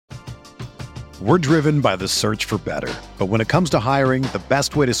We're driven by the search for better. But when it comes to hiring, the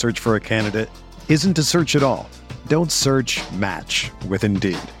best way to search for a candidate isn't to search at all. Don't search, match with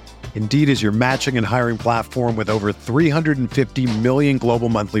Indeed. Indeed is your matching and hiring platform with over 350 million global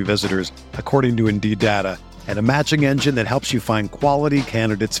monthly visitors, according to Indeed data, and a matching engine that helps you find quality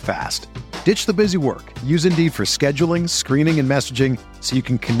candidates fast. Ditch the busy work. Use Indeed for scheduling, screening, and messaging so you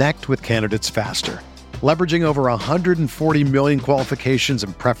can connect with candidates faster. Leveraging over 140 million qualifications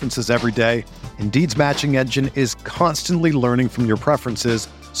and preferences every day, Indeed's matching engine is constantly learning from your preferences,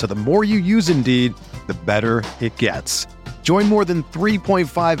 so the more you use Indeed, the better it gets. Join more than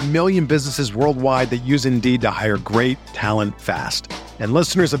 3.5 million businesses worldwide that use Indeed to hire great talent fast. And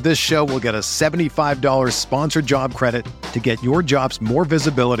listeners of this show will get a $75 sponsored job credit to get your jobs more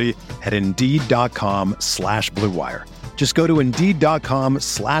visibility at Indeed.com/Blue Wire. Just go to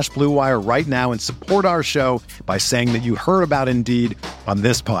Indeed.com/Blue Wire right now and support our show by saying that you heard about Indeed on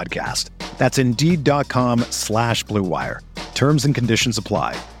this podcast. That's Indeed.com/Blue Wire. Terms and conditions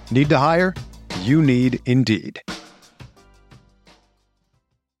apply. Need to hire? You need Indeed.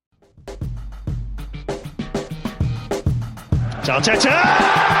 Arteta!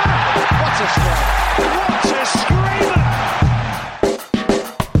 What a strike! What a screamer!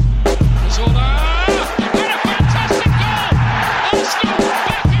 Zola! What a fantastic goal! Arsenal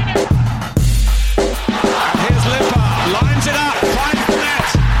back in it! And here's Limpar, lines it up, finds the net.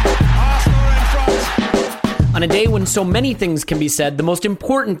 Arsenal in front. On a day when so many things can be said, the most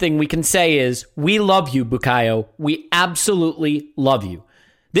important thing we can say is, we love you, Bukayo. We absolutely love you.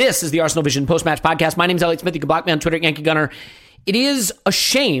 This is the Arsenal Vision Post-Match Podcast. My name is Elliot Smith. You can block me on Twitter at Yankee Gunner. It is a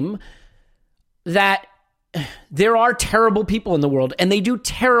shame that there are terrible people in the world and they do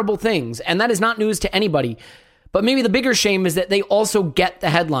terrible things, and that is not news to anybody. But maybe the bigger shame is that they also get the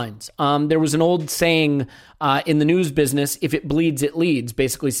headlines. There was an old saying in the news business, if it bleeds, it leads,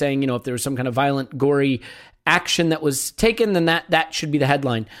 basically saying, if there was some kind of violent, gory action that was taken, then that should be the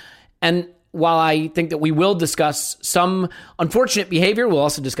headline. And while I think that we will discuss some unfortunate behavior, we'll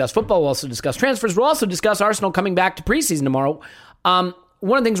also discuss football, we'll also discuss transfers, we'll also discuss Arsenal coming back to preseason tomorrow. One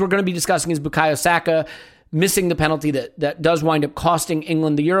of the things we're going to be discussing is Bukayo Saka missing the penalty that does wind up costing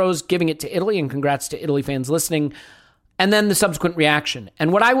England the Euros, giving it to Italy, and congrats to Italy fans listening, and then the subsequent reaction.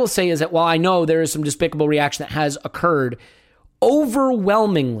 And what I will say is that while I know there is some despicable reaction that has occurred,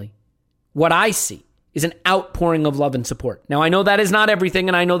 overwhelmingly, what I see is an outpouring of love and support. Now, I know that is not everything,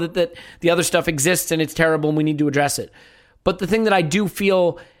 and I know that the other stuff exists and it's terrible and we need to address it. But the thing that I do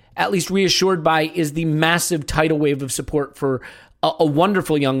feel at least reassured by is the massive tidal wave of support for a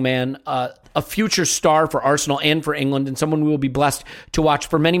wonderful young man, a future star for Arsenal and for England, and someone we will be blessed to watch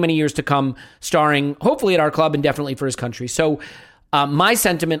for many, many years to come, starring hopefully at our club and definitely for his country. So my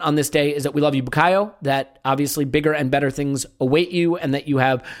sentiment on this day is that we love you, Bukayo, that obviously bigger and better things await you, and that you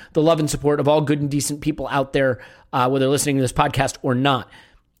have the love and support of all good and decent people out there, whether listening to this podcast or not.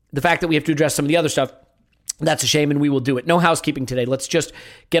 The fact that we have to address some of the other stuff, that's a shame, and we will do it. No housekeeping today. Let's just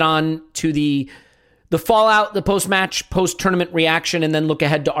get on to the fallout, the post-match, post-tournament reaction, and then look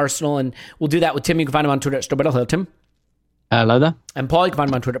ahead to Arsenal, and we'll do that with Tim. You can find him on Twitter at Stobettle. Hello, Tim. Hello there. And Paul, you can find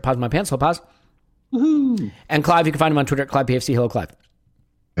him on Twitter at Pause My Pants. Hello, Pause. Woohoo. And Clive, you can find him on Twitter at ClivePFC. Hello, Clive.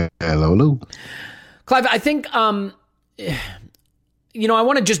 Hello. Clive, I think, I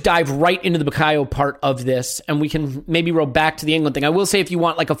want to just dive right into the Bukayo part of this, and we can maybe roll back to the England thing. I will say, if you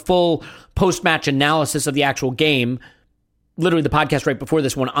want like a full post-match analysis of the actual game, literally the podcast right before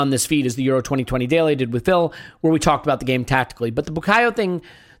this one on this feed is the Euro 2020 Daily I did with Phil, where we talked about the game tactically. But the Bukayo thing,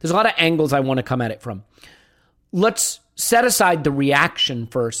 there's a lot of angles I want to come at it from. Let's set aside the reaction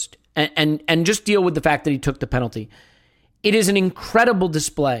first and just deal with the fact that he took the penalty. It is an incredible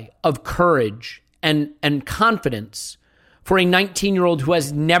display of courage and confidence for a 19-year-old who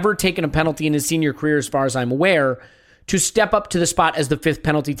has never taken a penalty in his senior career, as far as I'm aware, to step up to the spot as the fifth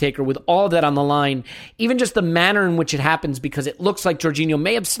penalty taker with all of that on the line. Even just the manner in which it happens, because it looks like Jorginho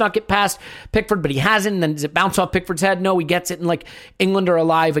may have snuck it past Pickford, but he hasn't. And then does it bounce off Pickford's head? No, he gets it, and like England are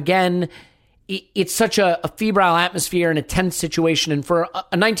alive again. It's such a febrile atmosphere and a tense situation. And for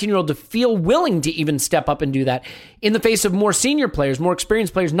a 19-year-old to feel willing to even step up and do that in the face of more senior players, more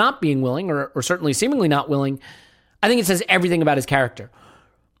experienced players not being willing, or certainly seemingly not willing, I think it says everything about his character.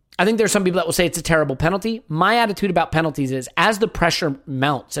 I think there's some people that will say it's a terrible penalty. My attitude about penalties is, as the pressure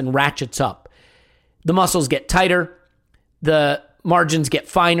mounts and ratchets up, the muscles get tighter, the margins get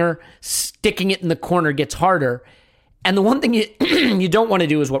finer, sticking it in the corner gets harder. And the one thing you don't want to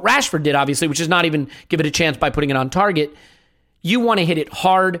do is what Rashford did, obviously, which is not even give it a chance by putting it on target. You want to hit it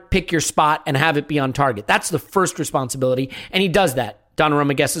hard, pick your spot, and have it be on target. That's the first responsibility, and he does that.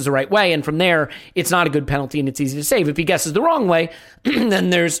 Donnarumma guesses the right way, and from there, it's not a good penalty and it's easy to save. If he guesses the wrong way, then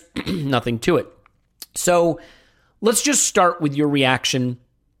there's nothing to it. So let's just start with your reaction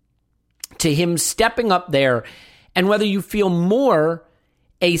to him stepping up there and whether you feel more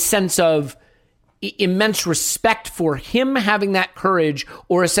a sense of immense respect for him having that courage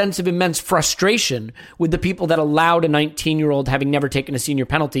or a sense of immense frustration with the people that allowed a 19-year-old having never taken a senior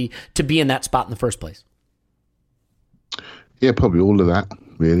penalty to be in that spot in the first place. Yeah, probably all of that,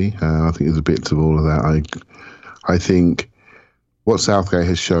 really. I think there's a bit of all of that. I think what Southgate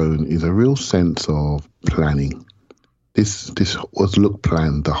has shown is a real sense of planning. This was look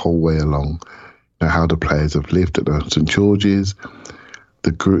planned the whole way along. You know, how the players have lived at the St George's,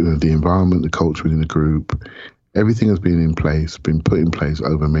 the group, the environment, the culture within the group, everything has been in place, been put in place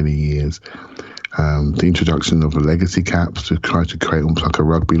over many years. The introduction of the legacy caps to try to create almost like a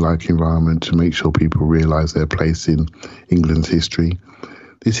rugby-like environment to make sure people realise their place in England's history.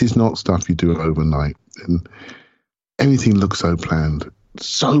 This is not stuff you do overnight. And everything looks so planned,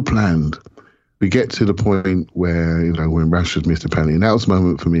 so planned. We get to the point where, you know, when Rashford missed a penalty, and that was the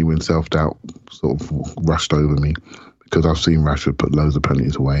moment for me when self-doubt sort of rushed over me, because I've seen Rashford put loads of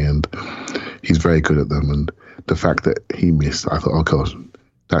penalties away and he's very good at them. And the fact that he missed, I thought, oh gosh,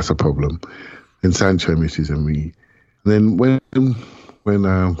 that's a problem. And Sancho misses and then when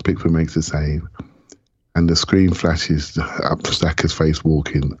Pickford makes the save and the screen flashes up Saka's face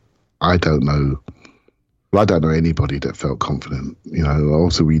walking, I don't know anybody that felt confident. You know,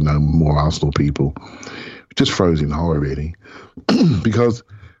 also we know more Arsenal people. Just froze in horror, really. Because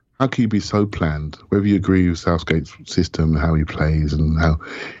how can you be so planned? Whether you agree with Southgate's system, how he plays and how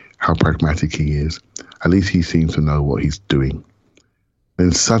pragmatic he is, at least he seems to know what he's doing.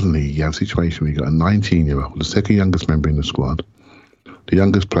 Then suddenly you have a situation where you've got a 19-year-old, the second youngest member in the squad, the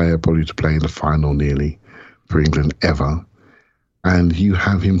youngest player probably to play in the final nearly for England ever, and you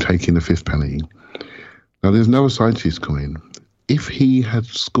have him taking the fifth penalty. Now, there's no side to his coin. If he had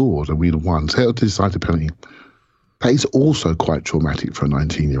scored and we'd won, say to decide the penalty, that is also quite traumatic for a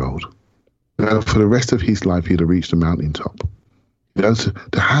 19-year-old. You know, for the rest of his life, he'd have reached the mountaintop. You know,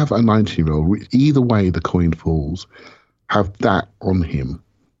 to have a 19-year-old, either way the coin falls, have that on him,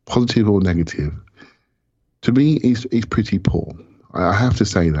 positive or negative, to me, he's pretty poor. I have to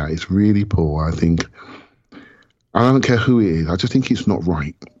say that. It's really poor. I think, I don't care who it is, I just think it's not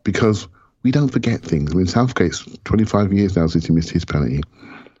right, because we don't forget things. I mean, Southgate's 25 years now since he missed his penalty,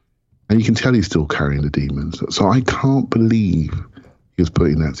 and you can tell he's still carrying the demons. So I can't believe he was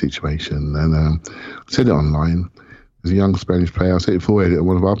put in that situation. And I said it online. There's a young Spanish player, I said it before at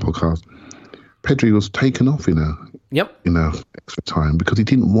one of our podcasts, Pedri was taken off in a extra time because he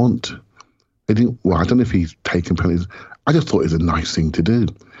didn't want. I don't know if he's taken penalties. I just thought it was a nice thing to do.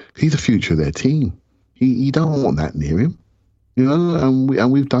 He's the future of their team. You don't want that near him, you know.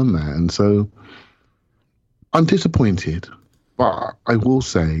 And we've done that, and so I'm disappointed. But I will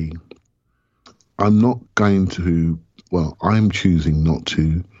say, I'm not going to. Well, I'm choosing not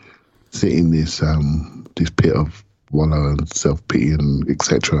to sit in this pit of wallow and self-pity and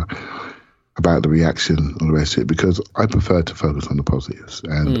etc. about the reaction and the rest of it, because I prefer to focus on the positives.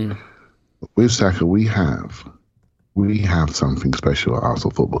 And with Saka, we have something special at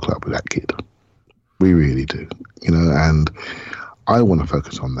Arsenal Football Club with that kid. We really do, you know. And I want to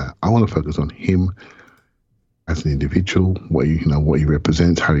focus on that. I want to focus on him as an individual, what he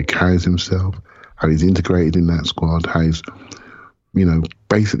represents, how he carries himself, how he's integrated in that squad, how he's, you know,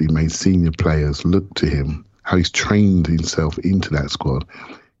 basically made senior players look to him, how he's trained himself into that squad.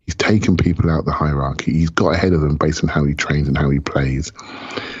 He's taken people out the hierarchy. He's got ahead of them based on how he trains and how he plays.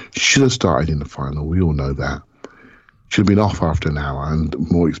 Should have started in the final. We all know that. Should have been off after an hour and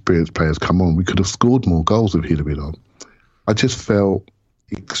more experienced players come on. We could have scored more goals if he'd have been on. I just felt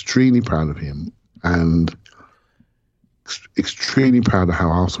extremely proud of him and extremely proud of how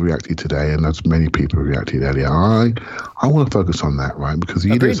Arsenal reacted today, and as many people reacted earlier. I want to focus on that, right? Because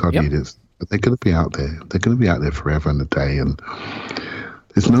the idiots are the idiots. They're going to be out there. They're going to be out there forever and a day. And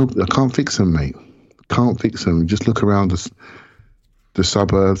I can't fix them, mate. Can't fix them. Just look around the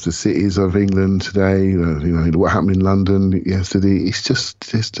suburbs, the cities of England today. You know what happened in London yesterday. There's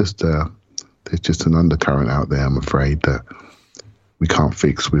just an undercurrent out there, I'm afraid, that we can't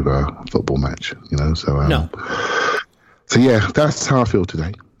fix with a football match. You know, so no. So yeah, that's how I feel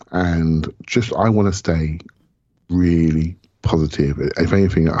today, and I want to stay really positive. If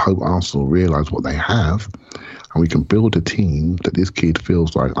anything, I hope Arsenal realise what they have, and we can build a team that this kid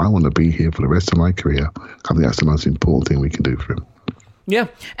feels like, I want to be here for the rest of my career. I think that's the most important thing we can do for him. Yeah.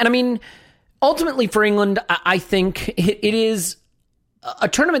 And I mean, ultimately for England, I think it is a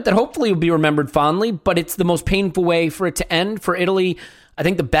tournament that hopefully will be remembered fondly, but it's the most painful way for it to end. For Italy, I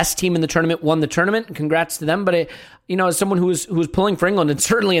think the best team in the tournament won the tournament, and congrats to them. But as someone who was pulling for England, and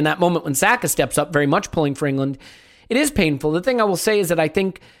certainly in that moment when Saka steps up, very much pulling for England, it is painful. The thing I will say is that I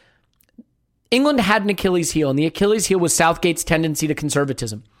think England had an Achilles heel, and the Achilles heel was Southgate's tendency to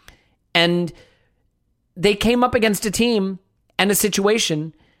conservatism. And they came up against a team and a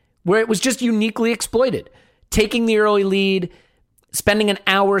situation where it was just uniquely exploited. Taking the early lead, spending an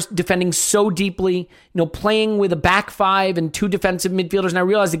hour defending so deeply, playing with a back five and two defensive midfielders. And I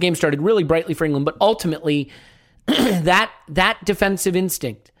realize the game started really brightly for England, but ultimately that defensive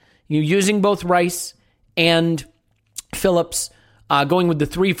instinct, using both Rice and Phillips, going with the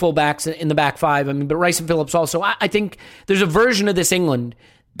three fullbacks in the back five. But Rice and Phillips also. I think there's a version of this England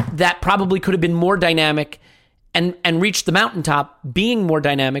that probably could have been more dynamic and reached the mountaintop being more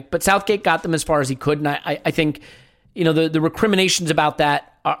dynamic, but Southgate got them as far as he could. And I think, the recriminations about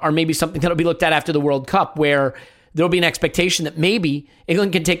that are maybe something that'll be looked at after the World Cup, where there'll be an expectation that maybe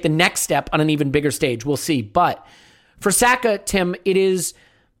England can take the next step on an even bigger stage. We'll see. But for Saka, Tim, it is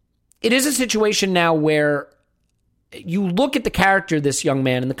a situation now where you look at the character of this young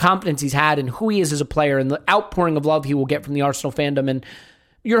man and the confidence he's had and who he is as a player and the outpouring of love he will get from the Arsenal fandom. And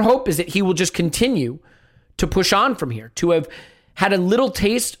your hope is that he will just continue to push on from here, to have had a little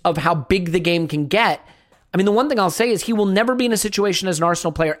taste of how big the game can get. The one thing I'll say is he will never be in a situation as an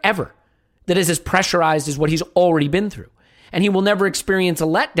Arsenal player ever that is as pressurized as what he's already been through. And he will never experience a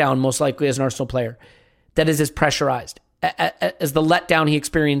letdown, most likely, as an Arsenal player that is as pressurized as the letdown he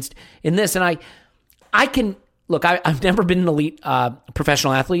experienced in this. And I can, look, I've never been an elite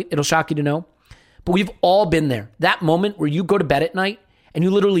professional athlete. It'll shock you to know. But we've all been there. That moment where you go to bed at night and you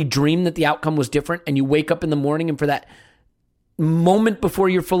literally dream that the outcome was different, and you wake up in the morning, and for that moment before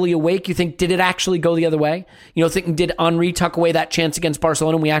you're fully awake, you think, did it actually go the other way? Thinking, did Henry tuck away that chance against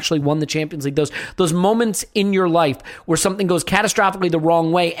Barcelona and we actually won the Champions League? Those moments in your life where something goes catastrophically the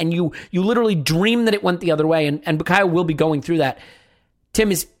wrong way and you literally dream that it went the other way, and Bukayo will be going through that. Tim,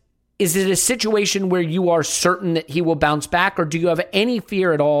 is it a situation where you are certain that he will bounce back, or do you have any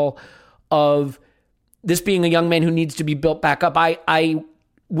fear at all of this being a young man who needs to be built back up? I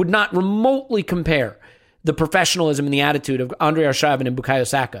would not remotely compare the professionalism and the attitude of Andrei Arshavin and Bukayo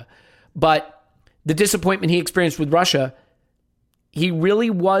Saka. But the disappointment he experienced with Russia, he really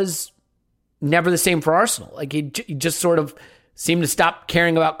was never the same for Arsenal. Like he just sort of seemed to stop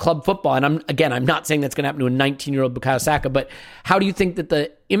caring about club football. And I'm not saying that's going to happen to a 19-year-old Bukayo Saka, but how do you think that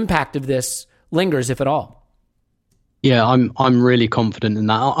the impact of this lingers, if at all? Yeah, I'm really confident in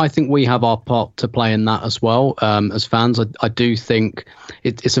that. I think we have our part to play in that as well. As fans, I do think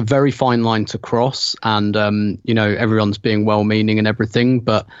it's a very fine line to cross, and everyone's being well-meaning and everything,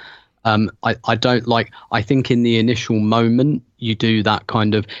 but I don't like. I think in the initial moment you do that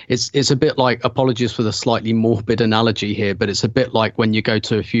kind of. It's a bit like, apologies for the slightly morbid analogy here, but it's a bit like when you go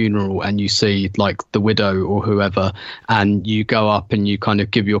to a funeral and you see like the widow or whoever, and you go up and you kind of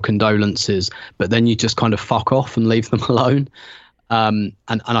give your condolences, but then you just kind of fuck off and leave them alone. And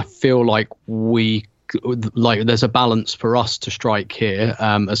I feel like there's a balance for us to strike here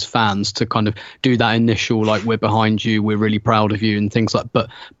as fans, to kind of do that initial, like, we're behind you, we're really proud of you and things like, but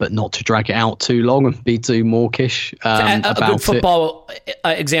not to drag it out too long and be too mawkish about a good football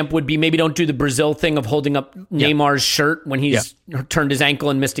example would be, maybe don't do the Brazil thing of holding up Neymar's shirt when he's turned his ankle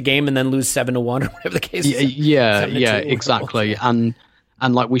and missed a game and then lose 7-1 or whatever the case is. Yeah, exactly.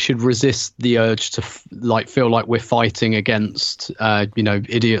 And like, we should resist the urge to feel like we're fighting against,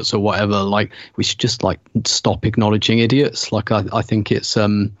 idiots or whatever. Like, we should just stop acknowledging idiots. Like, I think it's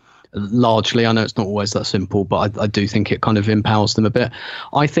largely, I know it's not always that simple, but I do think it kind of empowers them a bit.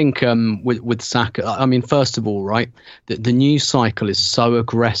 I think with Saka, first of all, right, the news cycle is so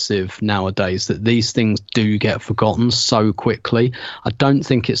aggressive nowadays that these things do get forgotten so quickly. I don't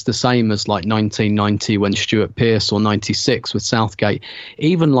think it's the same as like 1990 when Stuart Pearce, or 96 with Southgate.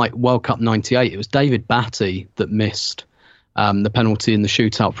 Even like World Cup 98, it was David Batty that missed the penalty in the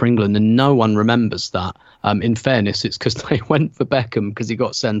shootout for England, and no one remembers that. In fairness, it's because they went for Beckham because he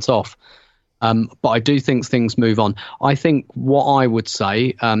got sent off. But I do think things move on. I think what I would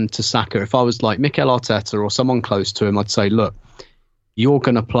say to Saka, if I was like Mikel Arteta or someone close to him, I'd say, look, you're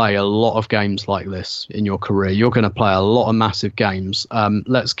going to play a lot of games like this in your career. You're going to play a lot of massive games.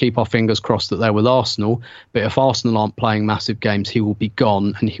 Let's keep our fingers crossed that they're with Arsenal. But if Arsenal aren't playing massive games, he will be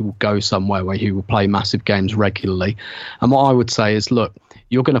gone and he will go somewhere where he will play massive games regularly. And what I would say is, look,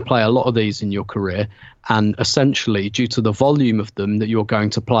 you're going to play a lot of these in your career. And essentially, due to the volume of them that you're going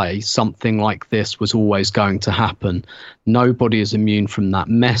to play, something like this was always going to happen. Nobody is immune from that.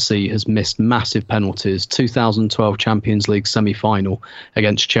 Messi has missed massive penalties. 2012 Champions League semi-final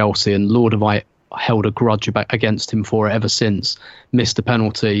against Chelsea, and Lord, have I held a grudge against him for it ever since. Missed a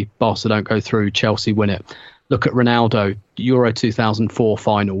penalty, Barca don't go through, Chelsea win it. Look at Ronaldo, Euro 2004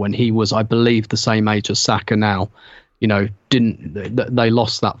 final, when he was, I believe, the same age as Saka now. You know, they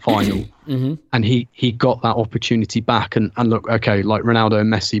lost that final, and he got that opportunity back. And look, okay, like Ronaldo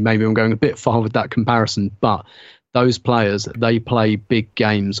and Messi, maybe I'm going a bit far with that comparison, but those players, they play big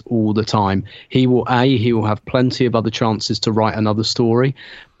games all the time. He will have plenty of other chances to write another story.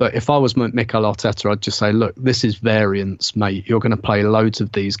 But if I was Mikel Arteta, I'd just say, look, this is variance, mate. You're going to play loads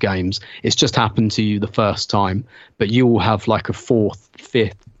of these games. It's just happened to you the first time, but you will have like a fourth,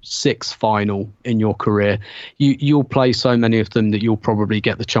 fifth, sixth final in your career. You'll play so many of them that you'll probably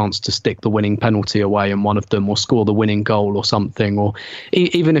get the chance to stick the winning penalty away in one of them, or score the winning goal or something, or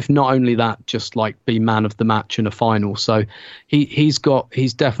even if not only that, just like be man of the match in a final. So he's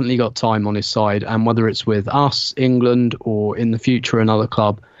definitely got time on his side, and whether it's with us, England, or in the future another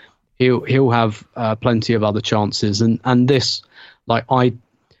club, he'll have plenty of other chances. And this, like,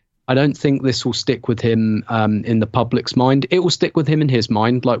 I don't think this will stick with him in the public's mind. It will stick with him in his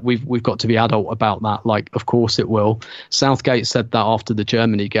mind. Like, we've got to be adult about that. Like, of course it will. Southgate said that after the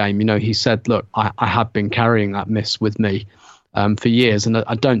Germany game. You know, he said, look, I have been carrying that miss with me for years, and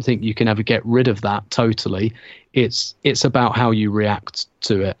I don't think you can ever get rid of that totally. It's about how you react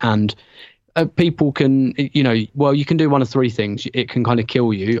to it. And people can, you know, well, you can do one of three things. It can kind of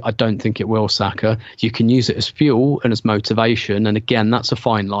kill you. I don't think it will, Saka. You can use it as fuel and as motivation. And again, that's a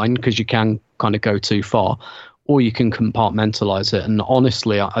fine line, because you can kind of go too far. Or you can compartmentalize it. And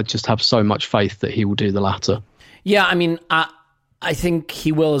honestly, I just have so much faith that he will do the latter. Yeah, I mean, I think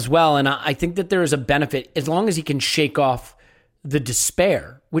he will as well. And I think that there is a benefit, as long as he can shake off the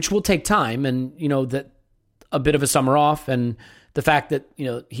despair, which will take time. And, you know, that a bit of a summer off, and the fact that, you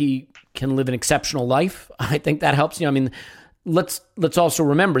know, he can live an exceptional life, I think that helps. You know, I mean, let's also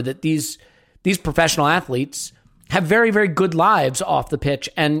remember that these professional athletes have very, very good lives off the pitch.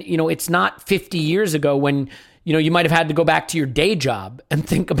 And, you know, it's not 50 years ago when, you know, you might have had to go back to your day job and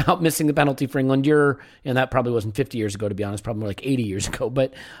think about missing the penalty for England. And that probably wasn't 50 years ago, to be honest, probably more like 80 years ago.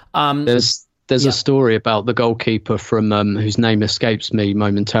 But there's a story about the goalkeeper from whose name escapes me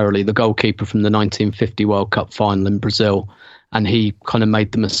momentarily, the goalkeeper from the 1950 World Cup final in Brazil. And he kind of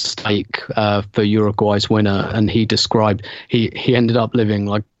made the mistake for Uruguay's winner. And he described, he ended up living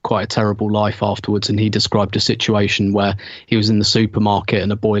like quite a terrible life afterwards. And he described a situation where he was in the supermarket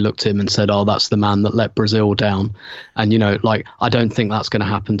and a boy looked at him and said, "Oh, that's the man that let Brazil down." And, you know, like, I don't think that's going to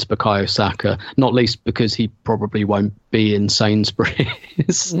happen to Bukayo Saka, not least because he probably won't be in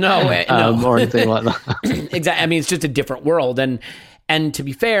Sainsbury's no. or anything like that. Exactly. I mean, it's just a different world. And to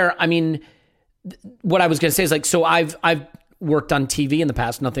be fair, I mean, what I was going to say is, like, so I've worked on TV in the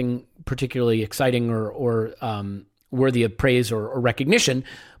past, nothing particularly exciting or worthy of praise or recognition,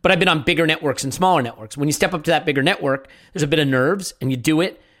 but I've been on bigger networks and smaller networks. When you step up to that bigger network, there's a bit of nerves and you do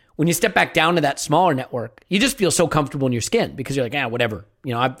it. When you step back down to that smaller network, you just feel so comfortable in your skin because you're like, whatever.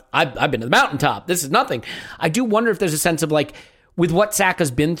 You know, I've been to the mountaintop. This is nothing. I do wonder if there's a sense of, like, with what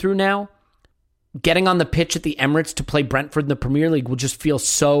Saka's been through now, getting on the pitch at the Emirates to play Brentford in the Premier League will just feel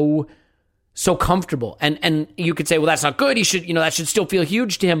so comfortable. And you could say, well, that's not good. He should, you know, that should still feel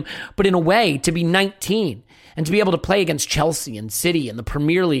huge to him. But in a way, to be 19 and to be able to play against Chelsea and City and the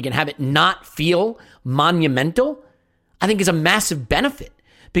Premier League and have it not feel monumental, I think is a massive benefit,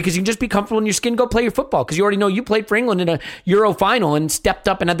 because you can just be comfortable in your skin, go play your football, because you already know you played for England in a Euro final and stepped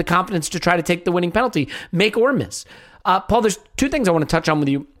up and had the confidence to try to take the winning penalty, make or miss. Paul, there's two things I want to touch on with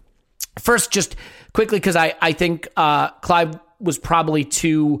you. First, just quickly, because I think Clive was probably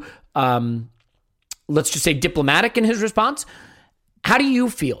too let's just say diplomatic in his response. How do you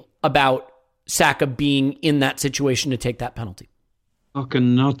feel about Saka being in that situation to take that penalty?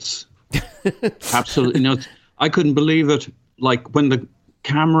 Fucking nuts. Absolutely nuts. I couldn't believe it. Like, when the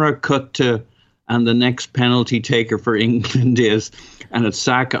camera cut to, and the next penalty taker for England is, and it's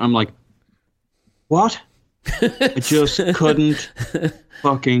Saka, I'm like, what? I just couldn't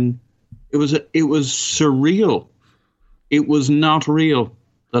fucking, it was surreal. It was not real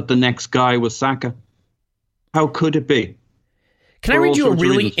that the next guy was Saka. How could it be? Can I read you a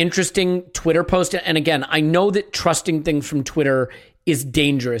really interesting Twitter post? And again, I know that trusting things from Twitter is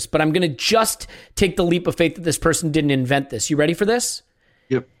dangerous, but I'm going to just take the leap of faith that this person didn't invent this. You ready for this?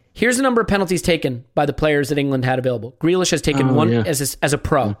 Yep. Here's the number of penalties taken by the players that England had available. Grealish has taken one as a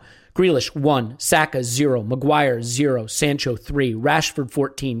pro. Grealish, 1. Saka, 0. Maguire, 0. Sancho, 3. Rashford,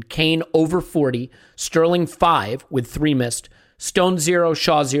 14. Kane, over 40. Sterling, 5, with 3 missed. Stone, 0.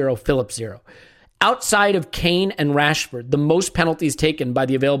 Shaw, 0. Phillips, 0. Outside of Kane and Rashford, the most penalties taken by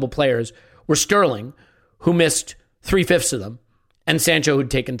the available players were Sterling, who missed 3/5 of them, and Sancho, who'd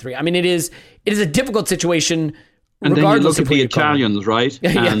taken 3. I mean, it is a difficult situation. And then you regardless look of at who the you call them. Italians, right?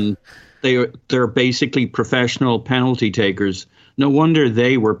 Yeah. And they're basically professional penalty takers. No wonder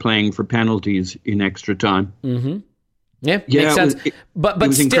they were playing for penalties in extra time. Yeah, makes sense. But it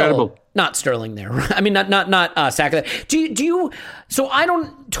was still, incredible. Not Sterling there. I mean, not Saka. Do you? So I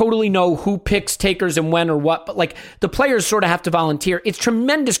don't totally know who picks takers and when or what, but like the players sort of have to volunteer. It's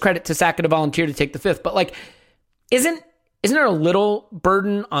tremendous credit to Saka to volunteer to take the 5th, but like, isn't there a little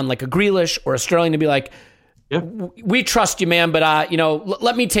burden on like a Grealish or a Sterling to be like, we trust you, man, but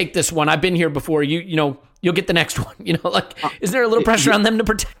let me take this one. I've been here before. You'll get the next one. Is there a little pressure on them to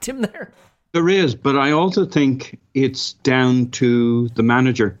protect him there? There is, but I also think it's down to the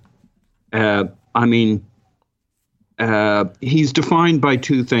manager. He's defined by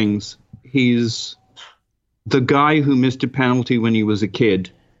 2 things. He's the guy who missed a penalty when he was a kid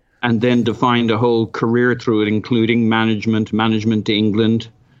and then defined a whole career through it, including management to England.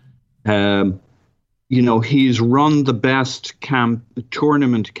 He's run the best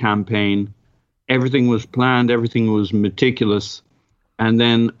tournament campaign. Everything was planned. Everything was meticulous. And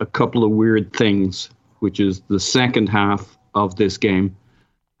then a couple of weird things, which is the second half of this game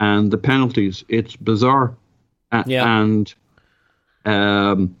and the penalties. It's bizarre. And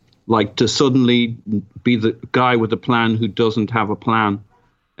to suddenly be the guy with a plan who doesn't have a plan.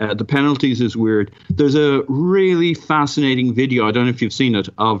 The penalties is weird. There's a really fascinating video, I don't know if you've seen it,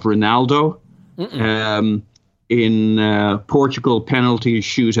 of Ronaldo in Portugal penalty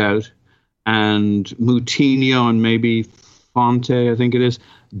shootout, and Moutinho and maybe Fonte, I think it is,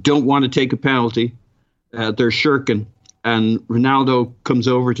 don't want to take a penalty. They're shirking, and Ronaldo comes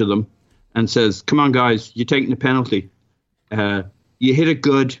over to them and says, "Come on, guys, you're taking a penalty. You hit it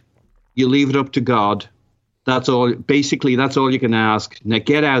good. You leave it up to God. That's all. Basically, that's all you can ask. Now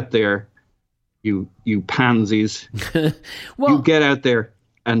get out there, you pansies. Well, you get out there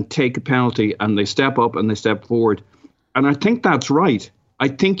and take a penalty." And they step up and they step forward. And I think that's right. I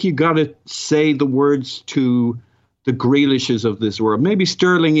think you got to say the words to the Grealishes of this world. Maybe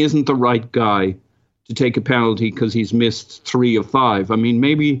Sterling isn't the right guy to take a penalty because he's missed 3 of 5. I mean,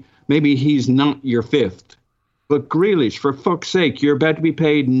 maybe he's not your 5th. But Grealish, for fuck's sake, you're about to be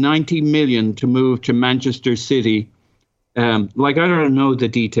paid 90 million to move to Manchester City. I don't know the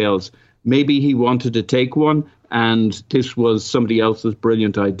details. Maybe he wanted to take one and this was somebody else's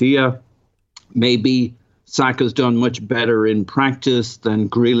brilliant idea. Maybe Saka's done much better in practice than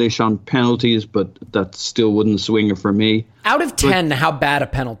Grealish on penalties, but that still wouldn't swing it for me. Out of 10, how bad a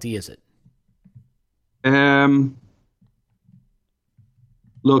penalty is it?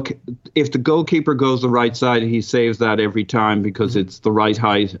 Look, if the goalkeeper goes the right side, he saves that every time because it's the right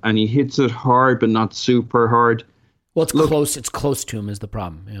height, and he hits it hard, but not super hard. Well, it's close. It's close to him is the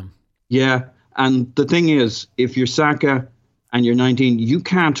problem. Yeah. Yeah, and the thing is, if you're Saka and you're 19, you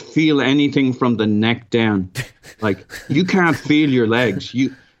can't feel anything from the neck down. Like, you can't feel your legs.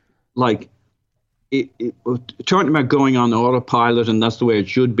 You, like, talking about going on autopilot, and that's the way it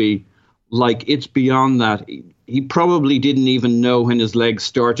should be. Like, it's beyond that. He probably didn't even know when his legs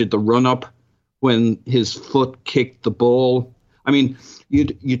started the run-up, when his foot kicked the ball. I mean,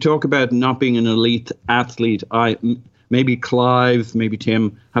 you talk about not being an elite athlete. Maybe Clive, maybe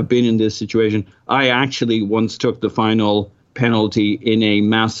Tim have been in this situation. I actually once took the final penalty in a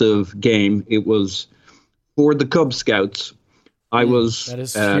massive game. It was for the Cub Scouts. I was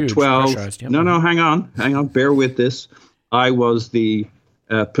 12. Yep. No, hang on. Bear with this. I was the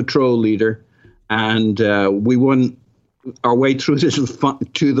patrol leader, and we won our way through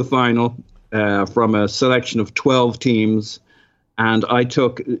to the final from a selection of 12 teams. And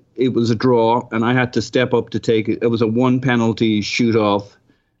it was a draw, and I had to step up to take it. It was a 1 penalty shoot off,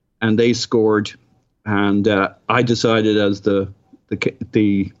 and they scored. And I decided as the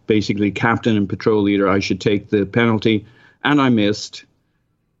basically captain and patrol leader, I should take the penalty, and I missed.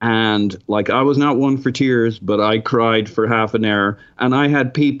 And I was not one for tears, but I cried for half an hour. And I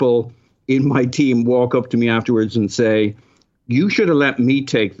had people in my team walk up to me afterwards and say, "You should have let me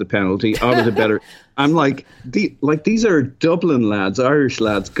take the penalty. I was a better." I'm like, these are Dublin lads, Irish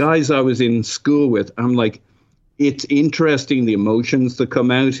lads, guys I was in school with. I'm like, it's interesting the emotions that come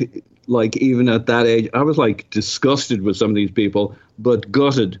out. Like, even at that age, I was disgusted with some of these people, but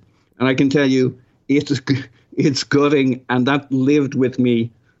gutted. And I can tell you, it's gutting, and that lived with me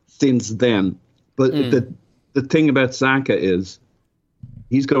since then. But the thing about Saka is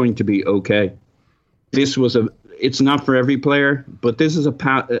he's going to be okay. It's not for every player, but this is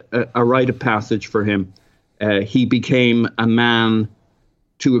a rite of passage for him. He became a man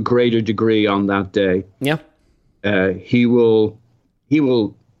to a greater degree on that day. Yeah. He will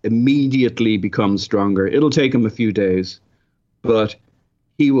immediately become stronger. It'll take him a few days, but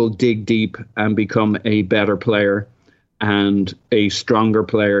he will dig deep and become a better player and a stronger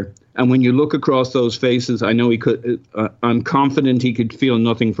player. And when you look across those faces, I know he could. I'm confident he could feel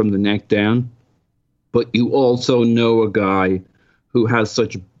nothing from the neck down. But you also know a guy who has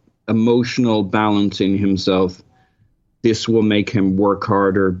such emotional balance in himself. This will make him work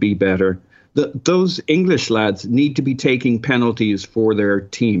harder, be better. Those English lads need to be taking penalties for their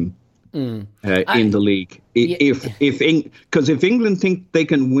team in the league. Because if England think they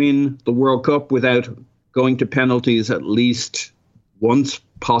can win the World Cup without going to penalties at least once,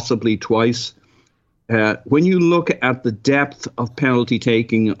 possibly twice, when you look at the depth of penalty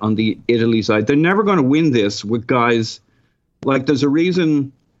taking on the Italy side, they're never going to win this with guys like. There's a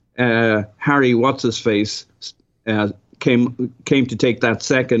reason Harry what's-his-face came to take that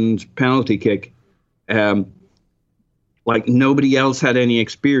second penalty kick. Like nobody else had any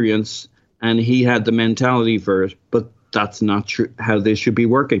experience, and he had the mentality for it. But that's not true. How this should be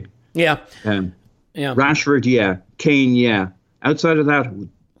working. Yeah. Rashford, yeah. Kane, yeah. Outside of that,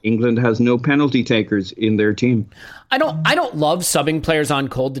 England has no penalty takers in their team. I don't love subbing players on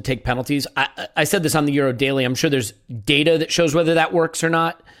cold to take penalties. I said this on the Euro Daily. I'm sure there's data that shows whether that works or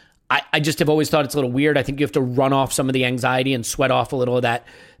not. I just have always thought it's a little weird. I think you have to run off some of the anxiety and sweat off a little of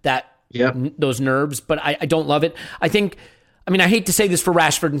those nerves, but I don't love it. I hate to say this for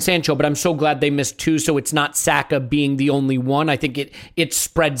Rashford and Sancho, but I'm so glad they missed two, so it's not Saka being the only one. I think it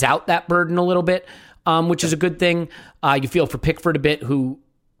spreads out that burden a little bit, which is a good thing. You feel for Pickford a bit, who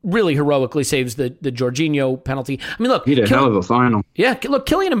really heroically saves the Jorginho penalty. I mean, look, he did a hell of a final. Yeah, look,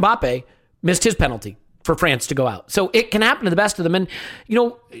 Kylian Mbappe missed his penalty for France to go out. So it can happen to the best of them. And,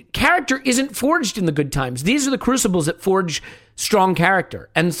 character isn't forged in the good times. These are the crucibles that forge strong character.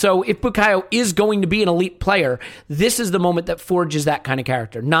 And so if Bukayo is going to be an elite player, this is the moment that forges that kind of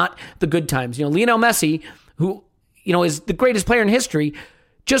character, not the good times. Lionel Messi, who, is the greatest player in history,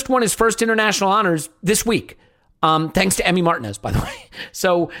 just won his first international honors this week. Thanks to Emi Martinez, by the way.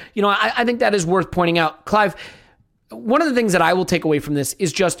 So, I think that is worth pointing out. Clive, one of the things that I will take away from this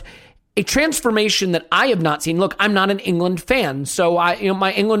is just a transformation that I have not seen. Look, I'm not an England fan, so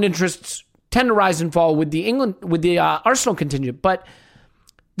my England interests tend to rise and fall with the Arsenal contingent. But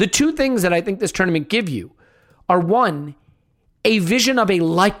the two things that I think this tournament give you are, one, a vision of a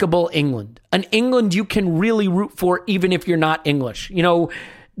likable England, an England you can really root for even if you're not English.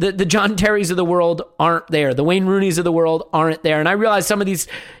 The John Terrys of the world aren't there. The Wayne Rooneys of the world aren't there. And I realize some of these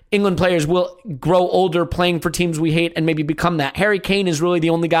England players will grow older playing for teams we hate and maybe become that. Harry Kane is really the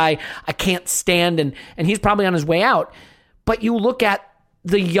only guy I can't stand, and he's probably on his way out. But you look at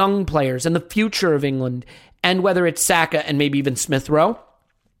the young players and the future of England, and whether it's Saka and maybe even Smith Rowe,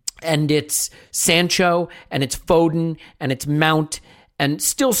 and it's Sancho, and it's Foden, and it's Mount, and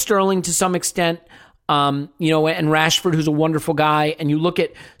still Sterling to some extent, and Rashford, who's a wonderful guy. And you look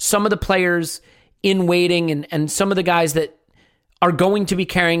at some of the players in waiting and some of the guys that are going to be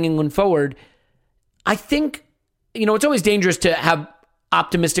carrying England forward. I think, it's always dangerous to have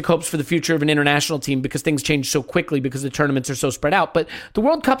optimistic hopes for the future of an international team because things change so quickly because the tournaments are so spread out. But the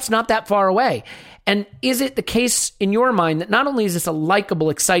World Cup's not that far away. And is it the case in your mind that not only is this a likable,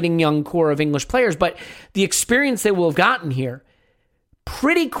 exciting young core of English players, but the experience they will have gotten here,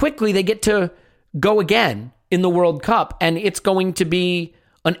 pretty quickly they get to go again in the World Cup, and it's going to be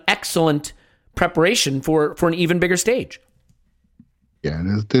an excellent preparation for an even bigger stage. Yeah,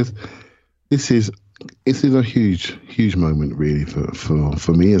 this is a huge moment really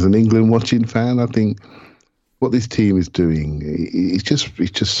for me as an England watching fan. I think what this team is doing, it's just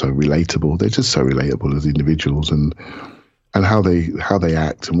so relatable. They're just so relatable as individuals, and how they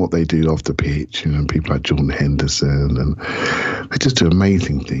act and what they do off the pitch. People like Jordan Henderson, and they just do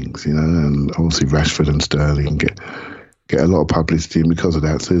amazing things. And obviously Rashford and Sterling get a lot of publicity, and because of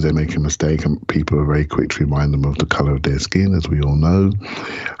that, as soon as they make a mistake, and people are very quick to remind them of the colour of their skin, as we all know.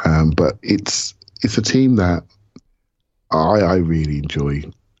 But it's a team that I really enjoy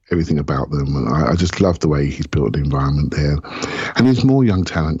everything about them, and I just love the way he's built the environment there. And there's more young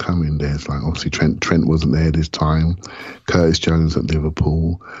talent coming. There's obviously Trent wasn't there this time, Curtis Jones at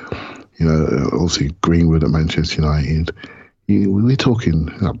Liverpool, obviously Greenwood at Manchester United. We're talking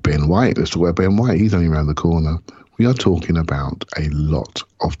Ben White. Let's talk about Ben White. He's only around the corner. We are talking about a lot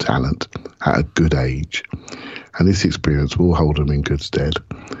of talent at a good age, and this experience will hold them in good stead.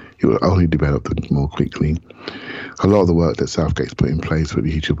 It will only develop them more quickly. A lot of the work that Southgate's put in place with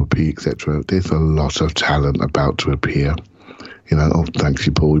the EPP, etc., there's a lot of talent about to appear. Thanks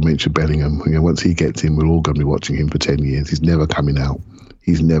you, Paul. We mentioned Bellingham. Once he gets in, we're all going to be watching him for 10 years. He's never coming out.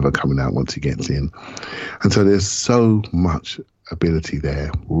 He's never coming out once he gets in. And so there's so much ability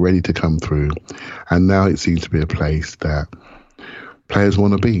there, ready to come through. And now it seems to be a place that players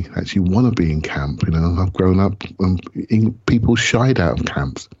actually want to be in camp. I've grown up people shied out of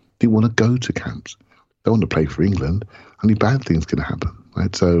camps, didn't want to go to camps. They want to play for England. Only bad things can happen,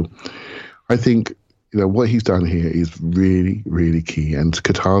 right? So I think what he's done here is really, really key, and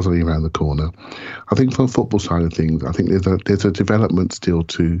Qatar's only around the corner. I think from the football side of things, I think there's a development still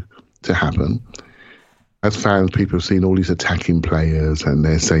to happen. As fans, people have seen all these attacking players, and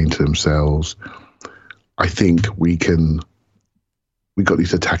they're saying to themselves, I think we got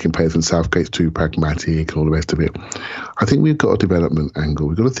these attacking players, and Southgate's too pragmatic and all the rest of it. I think we've got a development angle.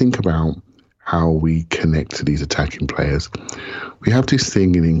 We've got to think about how we connect to these attacking players. We have this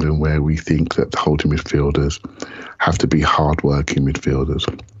thing in England where we think that the holding midfielders have to be hard-working midfielders.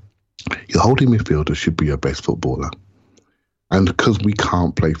 Your holding midfielder should be your best footballer. And because we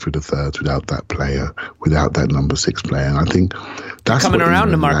can't play through the thirds without that player, without that number 6 player, and I think that's coming around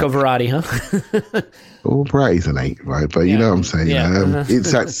to Marco Verratti, huh? Well, Verratti's an 8, right? But you know what I'm saying. Yeah.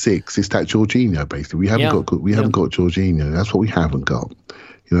 It's that 6. It's that Jorginho, basically. We haven't got Jorginho. That's what we haven't got.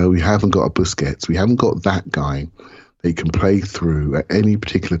 We haven't got a Busquets. We haven't got that guy that can play through at any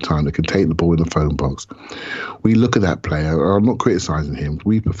particular time, that can take the ball in the phone box. We look at that player. I'm not criticising him.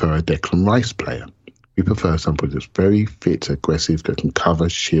 We prefer a Declan Rice player. We prefer somebody that's very fit, aggressive, that can cover,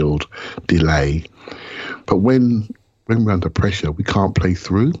 shield, delay. But when we're under pressure, we can't play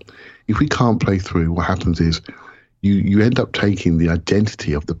through. If we can't play through, what happens is you end up taking the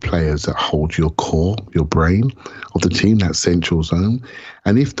identity of the players that hold your core, your brain, of the team, that central zone.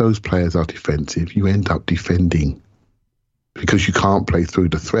 And if those players are defensive, you end up defending because you can't play through.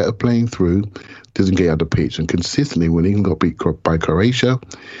 The threat of playing through doesn't get out of the pitch. And consistently, when England got beat by Croatia,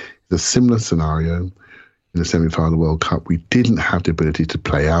 it's a similar scenario in the semi-final of the World Cup. We didn't have the ability to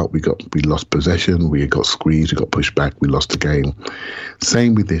play out. We lost possession. We got squeezed. We got pushed back. We lost the game.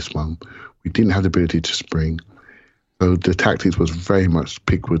 Same with this one. We didn't have the ability to spring. So the tactics was very much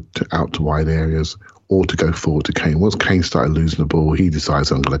Pickwood out to wide areas or to go forward to Kane. Once Kane started losing the ball, he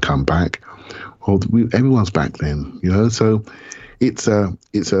decides, I'm going to come back. Well, everyone's back then, So it's a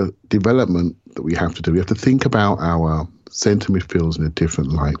development that we have to do. We have to think about our centre midfielders in a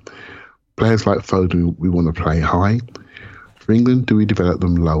different light. Players like Foden, we want to play high. For England, do we develop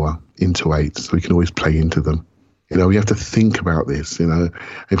them lower into 8s so we can always play into them? We have to think about this.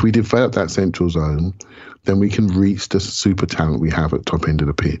 If we develop that central zone, then we can reach the super talent we have at top end of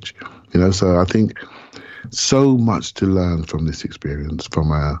the pitch. So I think so much to learn from this experience,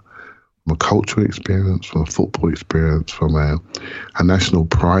 from a cultural experience, from a football experience, from a national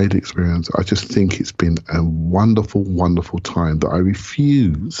pride experience. I just think it's been a wonderful, wonderful time that I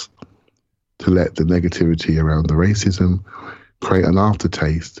refuse to let the negativity around the racism create an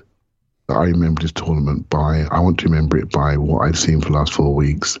aftertaste that I remember this tournament by. I want to remember it by what I've seen for the last 4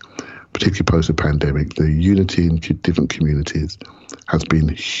 weeks, particularly post the pandemic. The unity in different communities has been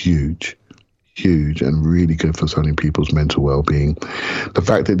huge, and really good for so many people's mental well-being. The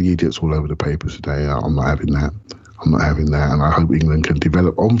fact that the idiots all over the papers today, I'm not having that. And I hope England can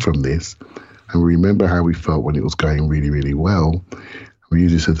develop on from this and remember how we felt when it was going really, really well. We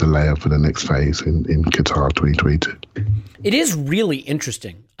use this as a layer for the next phase in Qatar 2022. It is really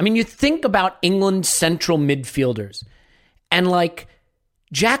interesting. I mean, you think about England's central midfielders, and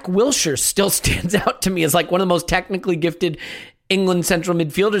Jack Wilshere still stands out to me as one of the most technically gifted England central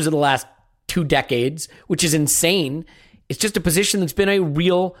midfielders of the last 2 decades, which is insane. It's just a position that's been a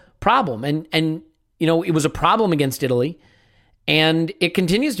real problem. And it was a problem against Italy, and it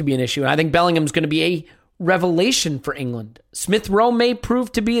continues to be an issue. And I think Bellingham's going to be a revelation for England. Smith Rowe may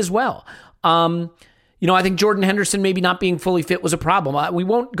prove to be as well. I think Jordan Henderson maybe not being fully fit was a problem. We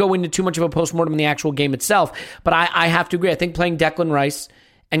won't go into too much of a postmortem in the actual game itself, but I have to agree. I think playing Declan Rice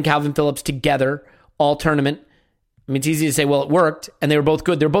and Calvin Phillips together all tournament, it's easy to say, well, it worked, and they were both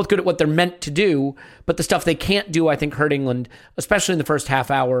good. They're both good at what they're meant to do, but the stuff they can't do, I think, hurt England, especially in the first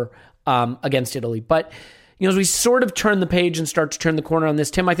half hour against Italy. But, as we sort of turn the page and start to turn the corner on this,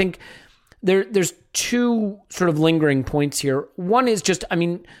 Tim, I think there's 2 sort of lingering points here. One is just,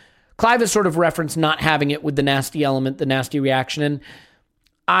 Clive has sort of referenced not having it with the nasty element, the nasty reaction, and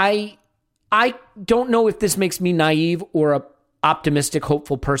I don't know if this makes me naive or a optimistic,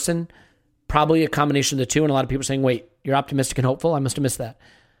 hopeful person. Probably a combination of the two, and a lot of people are saying, wait, you're optimistic and hopeful? I must have missed that.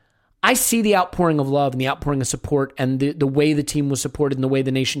 I see the outpouring of love and the outpouring of support and the way the team was supported and the way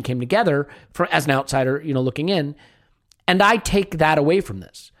the nation came together as an outsider, looking in. And I take that away from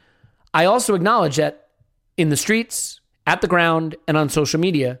this. I also acknowledge that in the streets, at the ground, and on social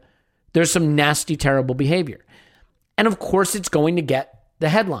media, there's some nasty, terrible behavior. And of course, it's going to get the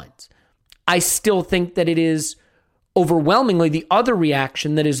headlines. I still think that it is overwhelmingly the other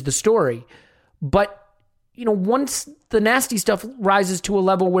reaction that is the story. But, once the nasty stuff rises to a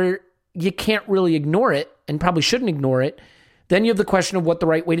level where you can't really ignore it and probably shouldn't ignore it, then you have the question of what the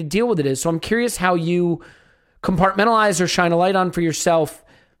right way to deal with it is. So I'm curious how you compartmentalize or shine a light on for yourself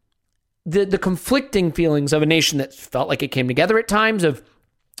the conflicting feelings of a nation that felt like it came together at times, of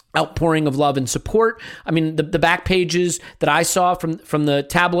outpouring of love and support. I mean, the back pages that I saw from the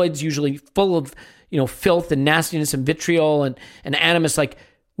tabloids, usually full of, filth and nastiness and vitriol and animus, like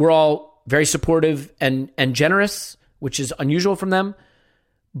we're all very supportive and generous, which is unusual from them.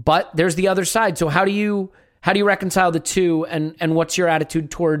 But there's the other side. So how do you reconcile the two, and what's your attitude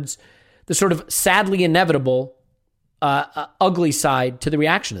towards the sort of sadly inevitable, ugly side to the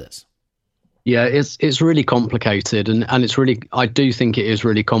reaction to this? Yeah, it's really complicated, and it's really, I do think it is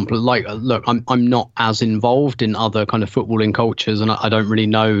really complicated. Like, look, I'm not as involved in other kind of footballing cultures, and I don't really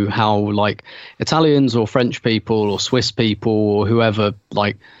know how like Italians or French people or Swiss people or whoever,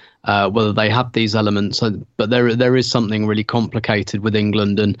 like whether they have these elements. But there is something really complicated with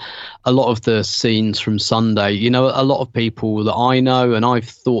England, and a lot of the scenes from Sunday. A lot of people that I know, and I've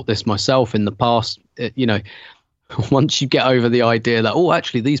thought this myself in the past. Once you get over the idea that,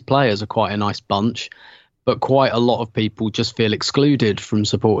 actually, these players are quite a nice bunch, but quite a lot of people just feel excluded from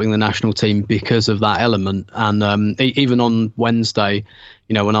supporting the national team because of that element. And even on Wednesday,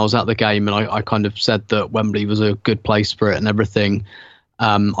 when I was at the game and I kind of said that Wembley was a good place for it and everything,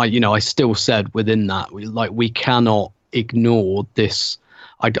 I still said within that, we cannot ignore this.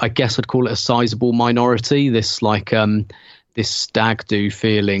 I guess I'd call it a sizable minority, this this stag do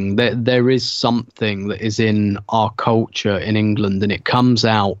feeling. There is something that is in our culture in England, and it comes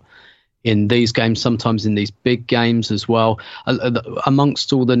out in these games, sometimes in these big games as well.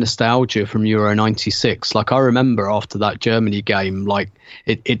 Amongst all the nostalgia from Euro 96, like I remember after that Germany game, like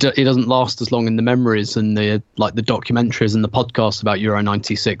it doesn't last as long in the memories and the documentaries and the podcasts about Euro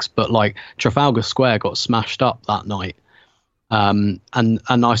 96, but like Trafalgar Square got smashed up that night. And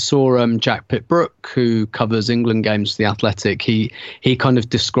I saw Jack Pitt-Brooke, who covers England games for The Athletic. He kind of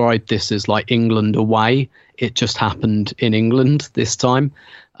described this as like England away. It just happened in England this time.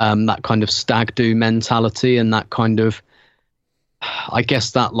 That kind of stag do mentality and that kind of, I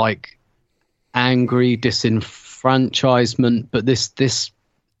guess that like angry disenfranchisement, but this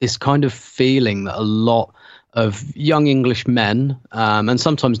kind of feeling that a lot of young English men, and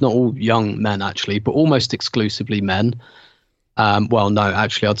sometimes not all young men actually, but almost exclusively men. Well, no,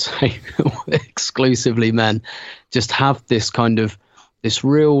 actually, I'd say exclusively men just have this kind of this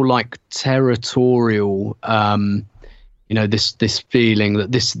real like territorial, this feeling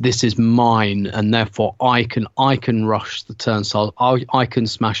that this is mine, and therefore I can rush the turnstile. I can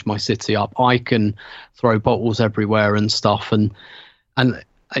smash my city up. I can throw bottles everywhere and stuff. And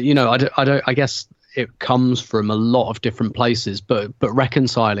I guess it comes from a lot of different places, but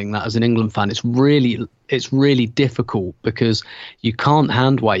reconciling that as an England fan, it's really difficult because you can't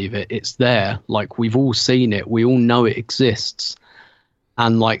hand wave it. It's there. Like, we've all seen it. We all know it exists.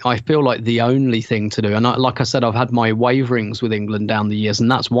 And like, I feel like the only thing to do, and like I said, I've had my waverings with England down the years,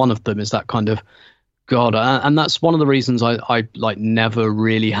 and that's one of them, is that kind of, God, and that's one of the reasons I like never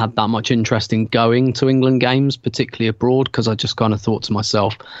really had that much interest in going to England games, particularly abroad, because I just kind of thought to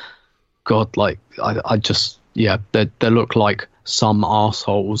myself, God, like I just, yeah, they look like some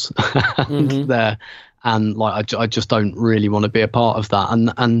arseholes there, and like I just don't really want to be a part of that,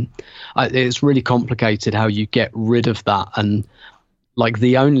 and it's really complicated how you get rid of that. And like,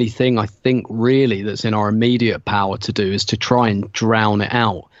 the only thing I think really that's in our immediate power to do is to try and drown it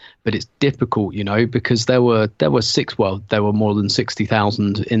out. But it's difficult, because there were more than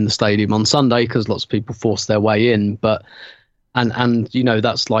 60,000 in the stadium on Sunday, because lots of people forced their way in. But and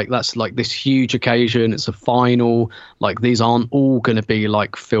that's like this huge occasion. It's a final. Like, these aren't all going to be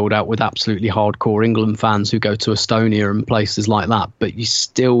like filled out with absolutely hardcore England fans who go to Estonia and places like that. But you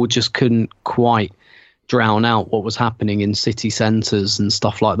still just couldn't quite drown out what was happening in city centres and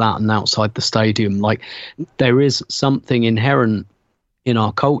stuff like that, and outside the stadium. Like, there is something inherent in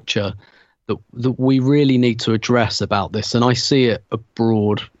our culture that we really need to address about this, and I see it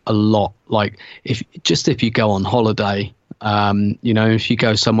abroad a lot. Like, if you go on holiday, if you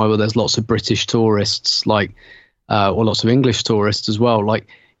go somewhere where there's lots of British tourists, like or lots of English tourists as well, like,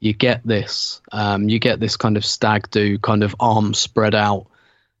 you get this kind of stag do, kind of arms spread out,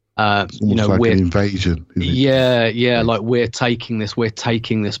 Like an invasion. Like we're taking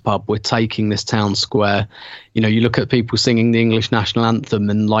this pub, we're taking this town square. You look at people singing the English national anthem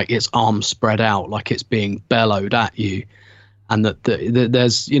and like it's arms spread out, like it's being bellowed at you. And that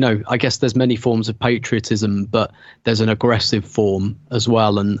there's, I guess there's many forms of patriotism, but there's an aggressive form as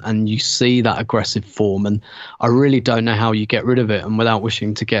well. And you see that aggressive form. And I really don't know how you get rid of it. And without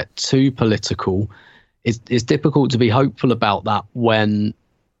wishing to get too political, it's difficult to be hopeful about that when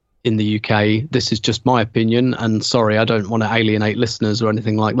in the UK, this is just my opinion. And sorry, I don't want to alienate listeners or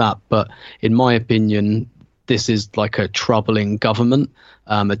anything like that. But in my opinion, this is like a troubling government,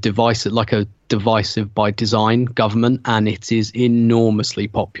 a divisive by design government, and it is enormously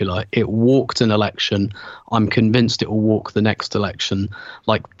popular. It walked an election. I'm convinced it will walk the next election.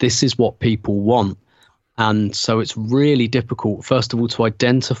 Like, this is what people want. And so it's really difficult, first of all, to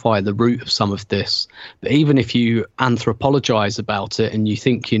identify the root of some of this. But even if you anthropologize about it and you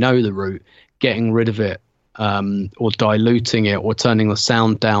think you know the root, getting rid of it or diluting it or turning the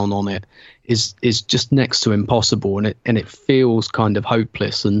sound down on it is just next to impossible. And it feels kind of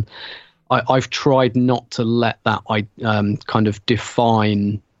hopeless. And I've tried not to let that kind of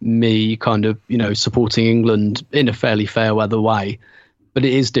define me kind of, supporting England in a fairly fair weather way. But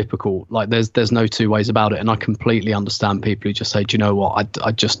it is difficult. Like there's no two ways about it. And I completely understand people who just say, do you know what?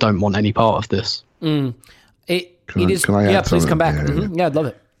 I just don't want any part of this. Can I add please come back. Yeah, mm-hmm. Yeah, I'd love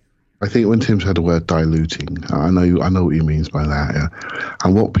it. I think when Tim said the word diluting, I know what he means by that. Yeah?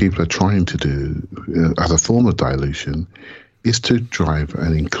 And what people are trying to do as a form of dilution is to drive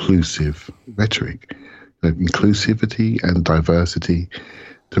an inclusive rhetoric, inclusivity and diversity,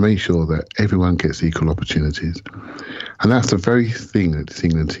 to make sure that everyone gets equal opportunities. And that's the very thing that this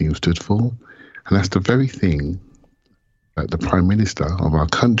England team stood for. And that's the very thing that the Prime Minister of our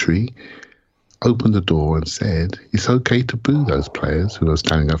country opened the door and said it's okay to boo those players who are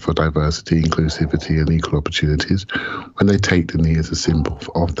standing up for diversity, inclusivity and equal opportunities when they take the knee as a symbol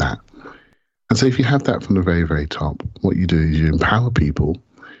of that. And so if you have that from the very, very top, what you do is you empower people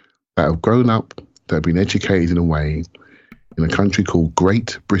that have grown up, that have been educated in a way in a country called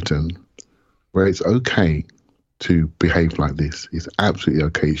Great Britain, where it's okay to behave like this. It's absolutely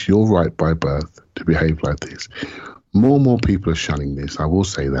okay. It's your right by birth to behave like this. More and more people are shunning this. I will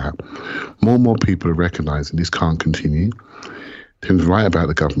say that. More and more people are recognizing this can't continue. Tim's right about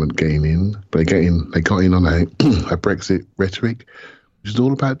the government getting in. They got in on a Brexit rhetoric, which is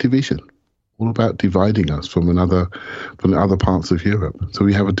all about division, all about dividing us from the other parts of Europe. So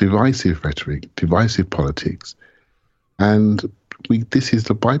we have a divisive rhetoric, divisive politics. And this is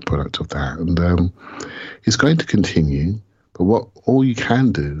the byproduct of that. And it's going to continue. But all you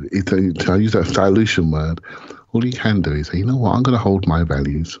can do is, to use that dilution word, all you can do is say, you know what, I'm going to hold my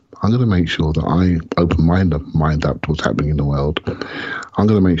values. I'm going to make sure that I open my mind up to what's happening in the world. I'm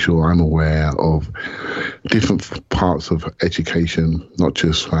going to make sure I'm aware of different parts of education, not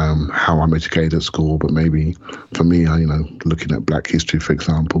just how I'm educated at school, but maybe for me, looking at Black history, for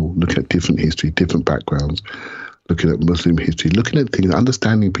example, looking at different history, different backgrounds, looking at Muslim history, looking at things,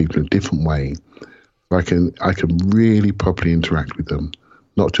 understanding people in a different way. So I can really properly interact with them,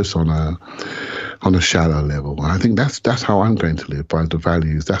 not just on a shallow level. And I think that's how I'm going to live, by the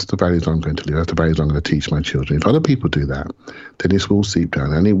values. That's the values I'm going to live. That's the values I'm going to teach my children. If other people do that, then this will seep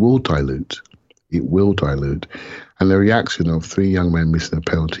down and it will dilute. It will dilute. And the reaction of 3 young men missing a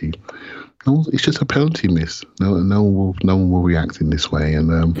penalty, no, it's just a penalty miss. No one will react in this way.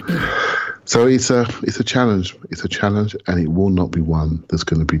 And so it's a challenge. It's a challenge, and it will not be one that's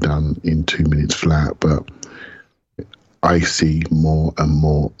going to be done in 2 minutes flat. But I see more and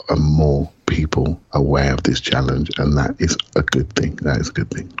more and more people aware of this challenge, and that is a good thing. That is a good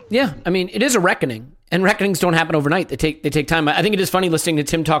thing. Yeah, I mean, it is a reckoning, and reckonings don't happen overnight. They take time. I think it is funny listening to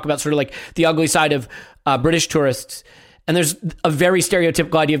Tim talk about sort of like the ugly side of British tourists. And there's a very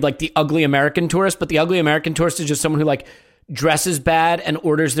stereotypical idea of like the ugly American tourist, but the ugly American tourist is just someone who like dresses bad and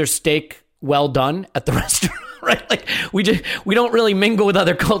orders their steak well done at the restaurant, right? Like we don't really mingle with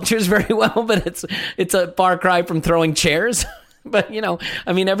other cultures very well, but it's a far cry from throwing chairs. But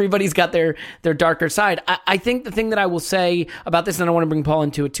I mean, everybody's got their darker side. I think the thing that I will say about this, and I want to bring Paul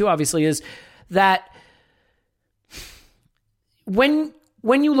into it too, obviously, is that when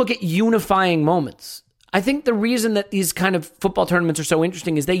you look at unifying moments, I think the reason that these kind of football tournaments are so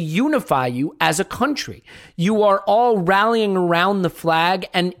interesting is they unify you as a country. You are all rallying around the flag,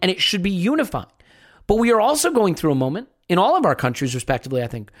 and it should be unifying. But we are also going through a moment in all of our countries, respectively, I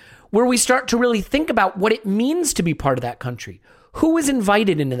think, where we start to really think about what it means to be part of that country. Who is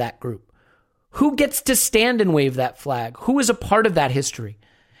invited into that group? Who gets to stand and wave that flag? Who is a part of that history?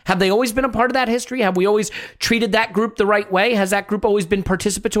 Have they always been a part of that history? Have we always treated that group the right way? Has that group always been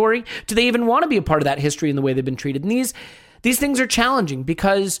participatory? Do they even want to be a part of that history in the way they've been treated? And these things are challenging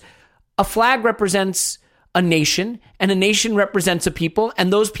because a flag represents a nation, and a nation represents a people,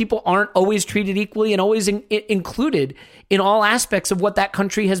 and those people aren't always treated equally and always included in all aspects of what that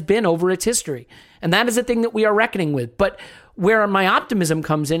country has been over its history. And that is a thing that we are reckoning with. But where my optimism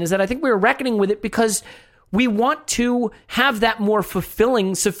comes in is that I think we're reckoning with it because we want to have that more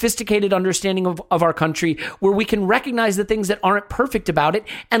fulfilling, sophisticated understanding of our country where we can recognize the things that aren't perfect about it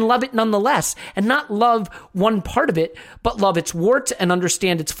and love it nonetheless, and not love one part of it, but love its warts and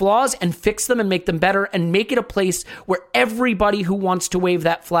understand its flaws and fix them and make them better and make it a place where everybody who wants to wave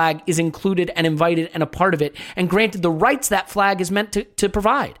that flag is included and invited and a part of it and granted the rights that flag is meant to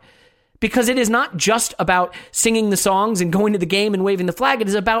provide. Because it is not just about singing the songs and going to the game and waving the flag. It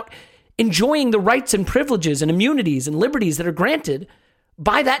is about enjoying the rights and privileges and immunities and liberties that are granted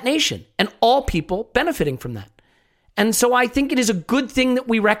by that nation and all people benefiting from that. And so I think it is a good thing that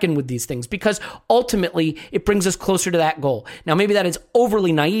we reckon with these things because ultimately it brings us closer to that goal. Now, maybe that is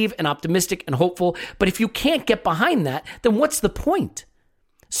overly naive and optimistic and hopeful, but if you can't get behind that, then what's the point?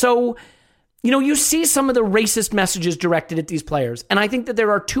 So, you see some of the racist messages directed at these players, and I think that there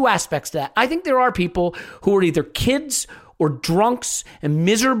are two aspects to that. I think there are people who are either kids or drunks and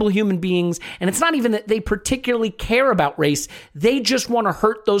miserable human beings, and it's not even that they particularly care about race. They just want to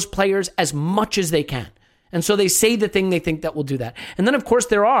hurt those players as much as they can. And so they say the thing they think that will do that. And then, of course,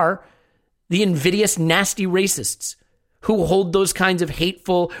 there are the invidious, nasty racists who hold those kinds of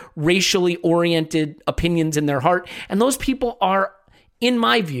hateful, racially oriented opinions in their heart. And those people are, in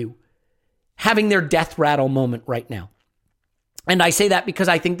my view, having their death rattle moment right now. And I say that because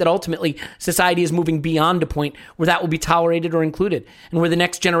I think that ultimately society is moving beyond a point where that will be tolerated or included, and where the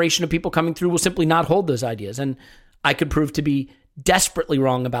next generation of people coming through will simply not hold those ideas. And I could prove to be desperately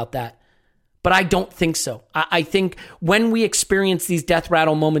wrong about that. But I don't think so. I think when we experience these death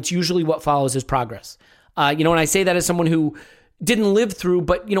rattle moments, usually what follows is progress. And I say that as someone who didn't live through,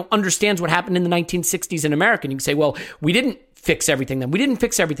 but, understands what happened in the 1960s in America. And you can say, well, we didn't fix everything then. We didn't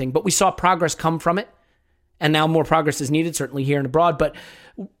fix everything, but we saw progress come from it. And now more progress is needed, certainly here and abroad. But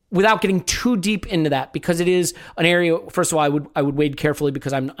without getting too deep into that, because it is an area, first of all, I would wade carefully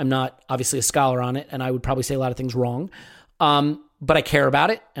because I'm not obviously a scholar on it, and I would probably say a lot of things wrong. But I care about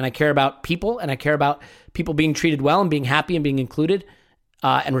it, and I care about people, and I care about people being treated well and being happy and being included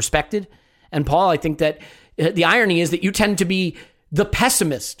and respected. And Paul, I think that the irony is that you tend to be the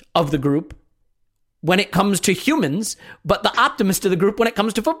pessimist of the group when it comes to humans, but the optimist of the group when it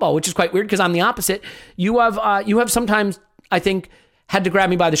comes to football, which is quite weird because I'm the opposite. You have sometimes, I think, had to grab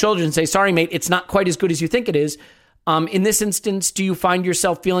me by the shoulders and say, sorry, mate, it's not quite as good as you think it is. In this instance, do you find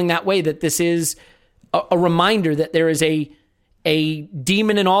yourself feeling that way, that this is a reminder that there is a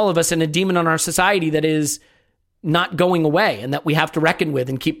demon in all of us and a demon in our society that is not going away and that we have to reckon with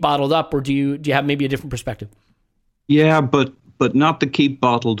and keep bottled up? Or do you have maybe a different perspective? Yeah, but not to keep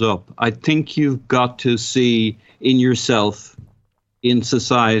bottled up. I think you've got to see in yourself, in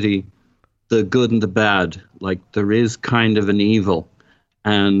society, the good and the bad. Like there is kind of an evil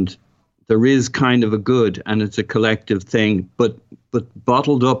and there is kind of a good, and it's a collective thing. But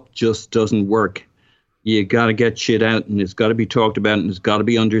bottled up just doesn't work. You got to get shit out, and it's got to be talked about, and it's got to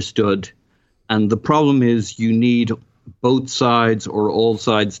be understood. And the problem is you need both sides or all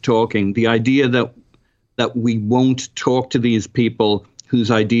sides talking. The idea that we won't talk to these people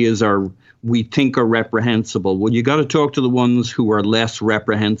whose ideas we think are reprehensible. Well, you got to talk to the ones who are less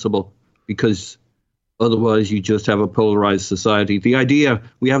reprehensible, because otherwise you just have a polarized society. The idea,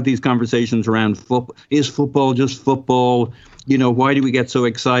 we have these conversations around football. Is football just football? Why do we get so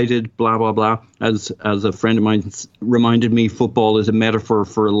excited? Blah, blah, blah. As a friend of mine reminded me, football is a metaphor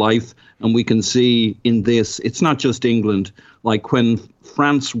for life. And we can see in this, it's not just England. Like when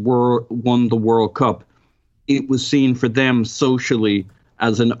France won the World Cup, it was seen for them socially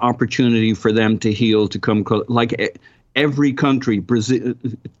as an opportunity for them to heal, to come like every country. Brazil,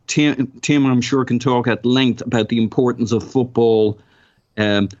 Tim, I'm sure, can talk at length about the importance of football.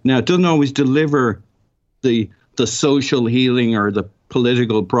 Now, it doesn't always deliver the social healing or the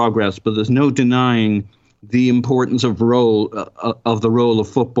political progress, but there's no denying the importance of the role of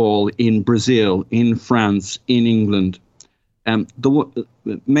football in Brazil, in France, in England.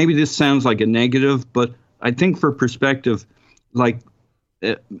 Maybe this sounds like a negative, but I think for perspective, like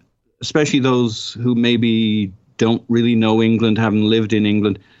especially those who maybe don't really know England, haven't lived in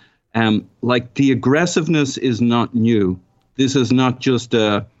England, like the aggressiveness is not new. This is not just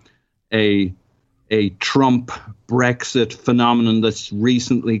a Trump Brexit phenomenon that's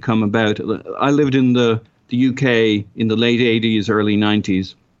recently come about. I lived in the UK in the late 80s, early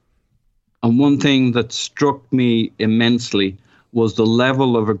 90s, And one thing that struck me immensely was the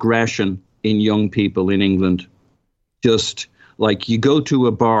level of aggression in young people in England. Just like you go to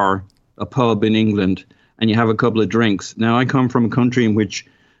a bar, a pub in England, and you have a couple of drinks. Now, I come from a country in which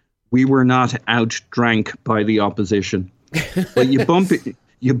we were not outdrank by the opposition. But you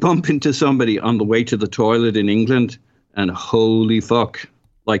bump into somebody on the way to the toilet in England, and holy fuck.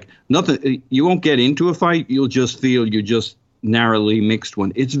 Like, nothing, you won't get into a fight. You'll just feel you just narrowly mixed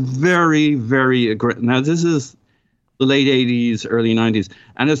one. It's very, very aggressive. Now, this is the late 80s, early 90s.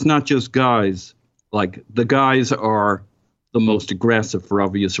 And it's not just guys. Like, the guys are the most aggressive for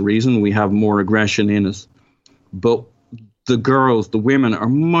obvious reason. We have more aggression in us. But the girls, the women, are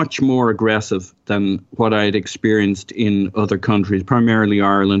much more aggressive than what I had experienced in other countries, primarily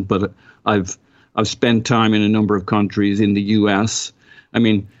Ireland. But I've spent time in a number of countries in the US. I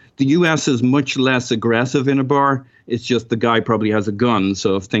mean, the US is much less aggressive in a bar. It's just the guy probably has a gun.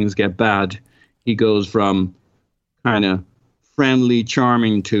 So if things get bad, he goes from kind of friendly,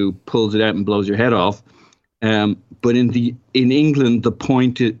 charming to pulls it out and blows your head off. But in England, the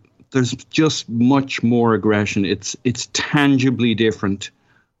point is there's just much more aggression. It's tangibly different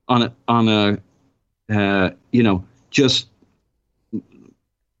on a just.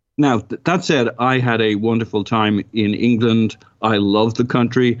 Now, that said, I had a wonderful time in England. I loved the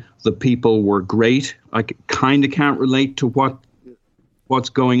country. The people were great. I kind of can't relate to what's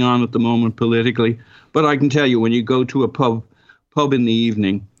going on at the moment politically. But I can tell you, when you go to a pub in the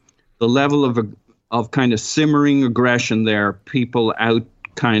evening, the level of kind of simmering aggression there, people out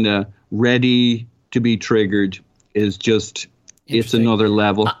kind of ready to be triggered, is just, it's another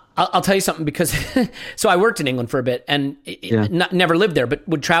level. I'll tell you something, because so I worked in England for a bit and never lived there, but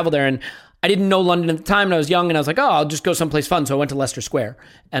would travel there. And I didn't know London at the time, and I was young, and I was like, oh, I'll just go someplace fun. So I went to Leicester Square.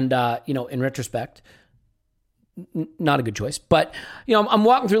 And, in retrospect, not a good choice. But, I'm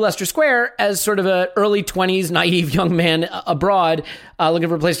walking through Leicester Square as sort of an early 20s, naive young man abroad, looking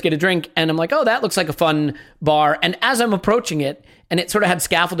for a place to get a drink. And I'm like, oh, that looks like a fun bar. And as I'm approaching it, and it sort of had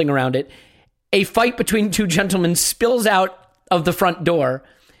scaffolding around it, a fight between two gentlemen spills out of the front door.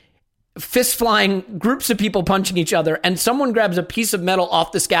 Fists flying, groups of people punching each other, and someone grabs a piece of metal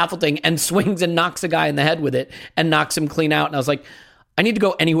off the scaffolding and swings and knocks a guy in the head with it and knocks him clean out. And I was like, I need to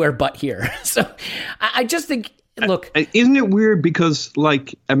go anywhere but here. So I just think, look. Isn't it weird, because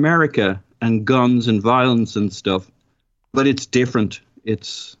like America and guns and violence and stuff, but it's different.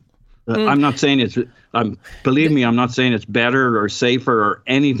 It's, I'm not saying it's, believe me, I'm not saying it's better or safer or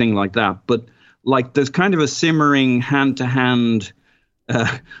anything like that. But like, there's kind of a simmering hand-to-hand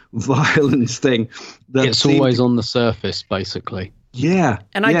violence thing. It's always on the surface, basically. Yeah.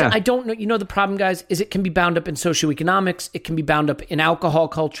 And I don't know, the problem, guys, is it can be bound up in socioeconomics. It can be bound up in alcohol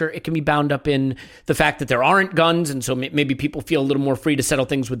culture. It can be bound up in the fact that there aren't guns. And so maybe people feel a little more free to settle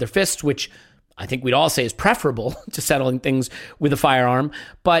things with their fists, which I think we'd all say is preferable to settling things with a firearm.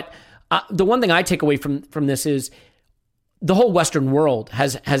 But the one thing I take away from this is the whole Western world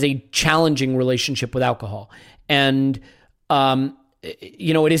has a challenging relationship with alcohol. And,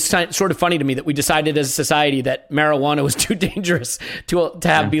 it is sort of funny to me that we decided as a society that marijuana was too dangerous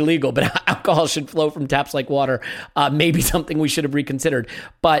to be legal, but alcohol should flow from taps like water. Maybe something we should have reconsidered.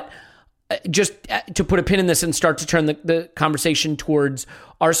 But just to put a pin in this and start to turn the conversation towards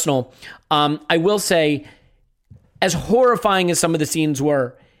Arsenal, I will say, as horrifying as some of the scenes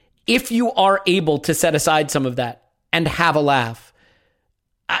were, if you are able to set aside some of that and have a laugh,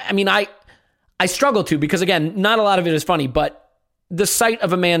 I struggle to, because again, not a lot of it is funny, but the sight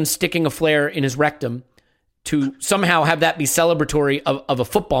of a man sticking a flare in his rectum to somehow have that be celebratory of a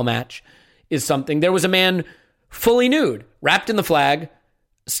football match is something. There was a man fully nude, wrapped in the flag,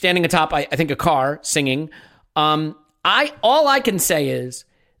 standing atop, I think, a car, singing. All I can say is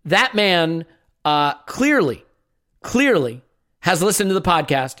that man clearly has listened to the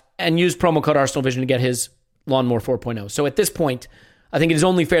podcast and used promo code ArsenalVision to get his Lawnmower 4.0. So at this point, I think it is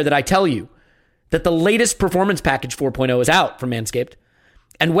only fair that I tell you that the latest Performance Package 4.0 is out from Manscaped.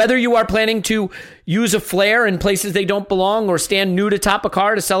 And whether you are planning to use a flare in places they don't belong, or stand nude atop a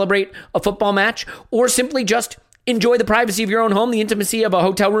car to celebrate a football match, or simply just enjoy the privacy of your own home, the intimacy of a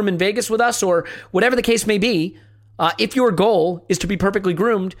hotel room in Vegas with us, or whatever the case may be, if your goal is to be perfectly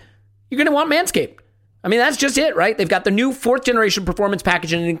groomed, you're going to want Manscaped. That's just it, right? They've got the new 4th generation Performance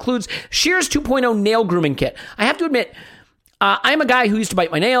Package, and it includes Shears 2.0 nail grooming kit. I have to admit, I'm a guy who used to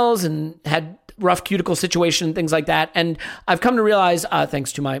bite my nails and had rough cuticle situation, things like that. And I've come to realize,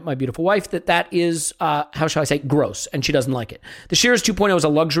 thanks to my beautiful wife, that is, how shall I say, gross, and she doesn't like it. The Shears 2.0 is a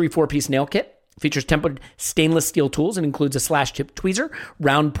luxury 4-piece nail kit. Features tempered stainless steel tools and includes a slash-tip tweezer,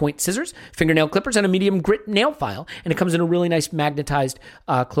 round point scissors, fingernail clippers, and a medium grit nail file. And it comes in a really nice magnetized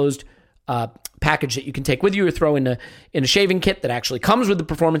closed package that you can take with you or throw in a shaving kit that actually comes with the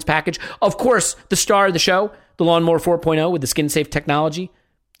performance package. Of course, the star of the show, the Lawnmower 4.0 with the skin-safe technology.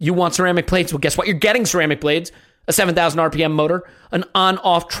 You want ceramic blades? Well, guess what? You're getting ceramic blades, a 7,000 RPM motor, an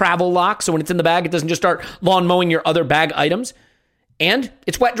on-off travel lock, so when it's in the bag, it doesn't just start lawn mowing your other bag items. And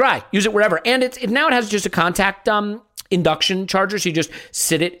it's wet dry. Use it wherever. And now it has just a contact induction charger, so you just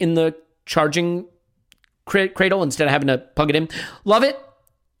sit it in the charging cradle instead of having to plug it in. Love it,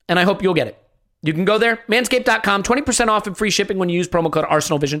 and I hope you'll get it. You can go there, manscaped.com, 20% off and free shipping when you use promo code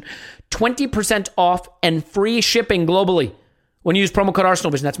ArsenalVision. 20% off and free shipping globally when you use promo code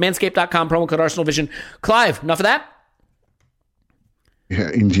ArsenalVision. That's manscaped.com, promo code ArsenalVision. Clive, enough of that?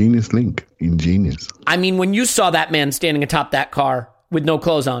 Yeah, ingenious link. Ingenious. I mean, when you saw that man standing atop that car with no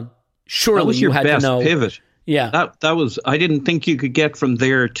clothes on, surely you had to know. That was your best pivot. Yeah. That was, I didn't think you could get from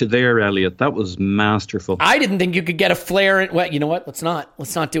there to there, Elliot. That was masterful. I didn't think you could get a flare. Well, you know what? Let's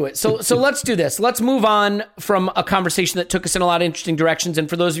not do it. So let's do this. Let's move on from a conversation that took us in a lot of interesting directions. And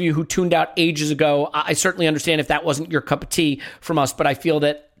for those of you who tuned out ages ago, I certainly understand if that wasn't your cup of tea from us, but I feel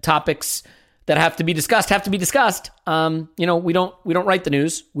that topics that have to be discussed. We don't write the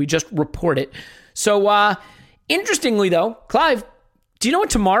news. We just report it. So interestingly though, Clive, do you know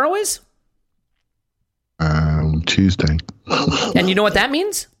what tomorrow is? Tuesday. And you know what that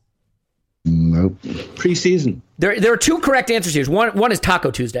means? Nope. Preseason. There are two correct answers here. One is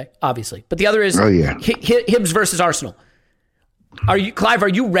Taco Tuesday, obviously, but the other is Hibs versus Arsenal. Clive, are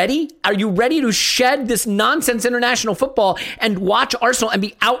you ready? Are you ready to shed this nonsense international football and watch Arsenal and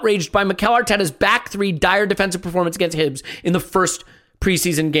be outraged by Mikel Arteta's back three dire defensive performance against Hibs in the first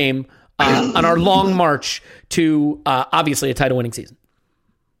preseason game on our long march to obviously a title-winning season?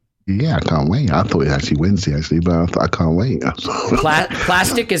 Yeah, I can't wait. I thought it was actually Wednesday, but I can't wait.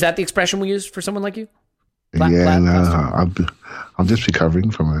 Plastic, is that the expression we use for someone like you? I'm just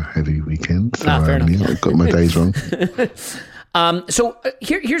recovering from a heavy weekend. So fair enough. Yeah, I've got my days wrong.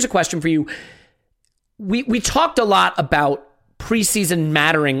 Here's a question for you. We talked a lot about preseason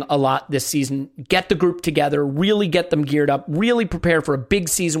mattering a lot this season. Get the group together, really get them geared up, really prepare for a big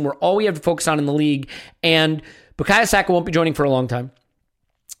season where all we have to focus on in the league. And Bukayo Saka won't be joining for a long time.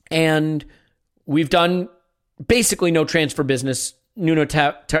 And we've done basically no transfer business, Nuno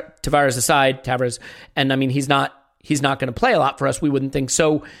Tavares aside, and I mean, he's not going to play a lot for us, we wouldn't think.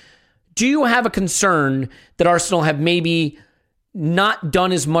 So do you have a concern that Arsenal have maybe not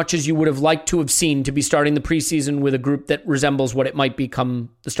done as much as you would have liked to have seen to be starting the preseason with a group that resembles what it might become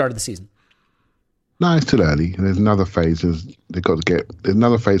the start of the season? No, it's still early. There's another phase. There's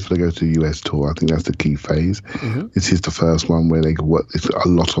another phase where they go to the US tour. I think that's the key phase. Mm-hmm. This is the first one where they work. It's a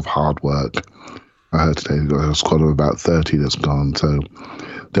lot of hard work. I heard today they've got a squad of about 30 that's gone. So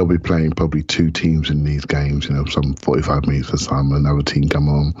they'll be playing probably two teams in these games, some 45 minutes for some, another team come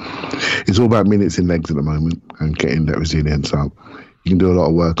on. It's all about minutes and legs at the moment and getting that resilience up. You can do a lot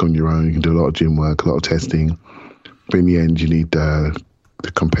of work on your own. You can do a lot of gym work, a lot of testing. But in the end, you need the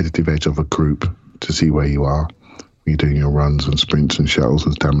competitive edge of a group to see where you are. You're doing your runs and sprints and shuttles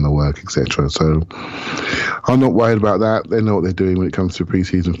and stamina work, etc. So I'm not worried about that. They know what they're doing when it comes to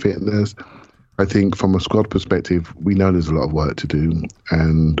preseason fitness. I think from a squad perspective, we know there's a lot of work to do,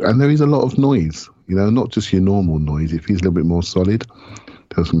 and there is a lot of noise. Not just your normal noise. It feels a little bit more solid.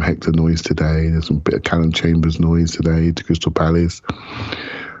 There was some Hector noise today. There's some bit of Callum Chambers noise today to Crystal Palace.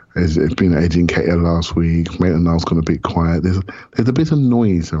 There's been Eddie Nketiah last week. Maitland-Niles gone a bit quiet. There's a bit of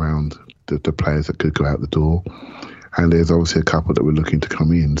noise around the players that could go out the door, and there's obviously a couple that were looking to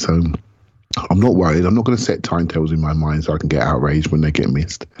come in. So I'm not worried. I'm not going to set timetables in my mind so I can get outraged when they get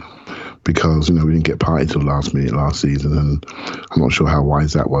missed, because we didn't get party till last minute last season, and I'm not sure how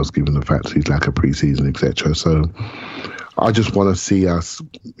wise that was given the fact he's lack of pre-season, etc. So I just want to see us.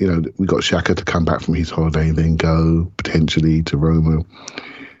 We got Xhaka to come back from his holiday and then go potentially to Roma.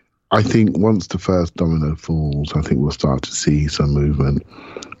 I think once the first domino falls, I think we'll start to see some movement.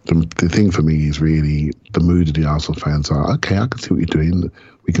 The thing for me is really the mood of the Arsenal fans are, okay, I can see what you're doing.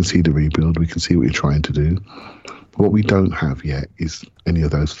 We can see the rebuild. We can see what you're trying to do. But what we don't have yet is any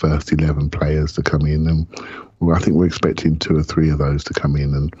of those first 11 players to come in. And I think we're expecting 2 or 3 of those to come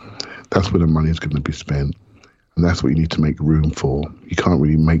in. And that's where the money is going to be spent. And that's what you need to make room for. You can't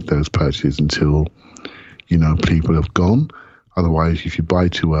really make those purchases until, people have gone. Otherwise, if you buy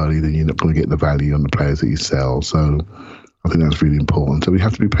too early, then you're not going to get the value on the players that you sell. So I think that's really important. So we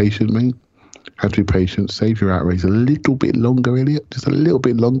have to be patient, mate. Have to be patient. Save your outrage a little bit longer, Elliot. Just a little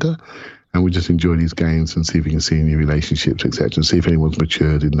bit longer. And we just enjoy these games and see if we can see any relationships, etc. And see if anyone's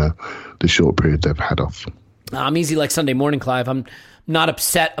matured in the short period they've had off. I'm easy like Sunday morning, Clive. I'm not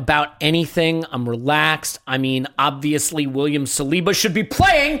upset about anything. I'm relaxed. I mean, obviously, William Saliba should be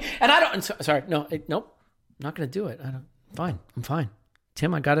playing, and I don't. Sorry, nope, I'm not going to do it. I'm fine.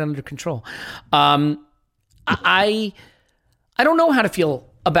 Tim, I got it under control. I don't know how to feel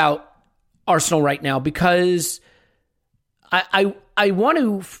about Arsenal right now because I want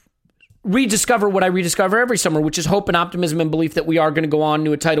to rediscover what I rediscover every summer, which is hope and optimism and belief that we are going to go on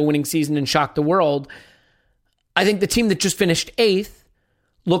to a title-winning season and shock the world. I think the team that just finished 8th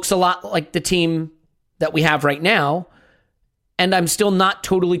looks a lot like the team that we have right now, and I'm still not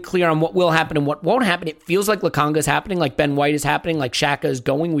totally clear on what will happen and what won't happen. It feels like Lokonga is happening, like Ben White is happening, like Xhaka is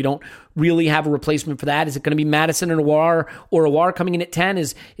going. We don't really have a replacement for that. Is it going to be Maddison and Awar coming in at 10?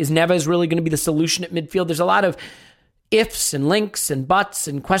 Is Neves really going to be the solution at midfield? There's a lot of ifs and links and buts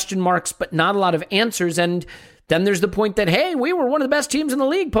and question marks, but not a lot of answers. And then there's the point that, hey, we were one of the best teams in the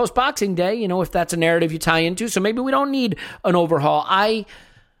league post-Boxing Day, if that's a narrative you tie into. So maybe we don't need an overhaul.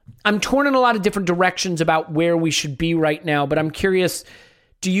 I'm torn in a lot of different directions about where we should be right now, but I'm curious,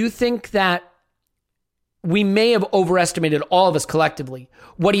 do you think that we may have overestimated, all of us collectively,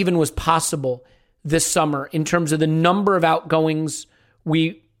 what even was possible this summer in terms of the number of outgoings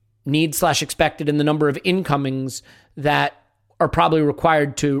we need/expected and the number of incomings that are probably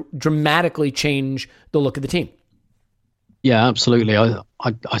required to dramatically change the look of the team? Yeah, absolutely.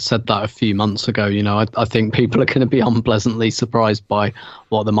 I said that a few months ago. I think people are going to be unpleasantly surprised by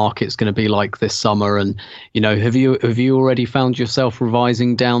what the market's going to be like this summer. And have you already found yourself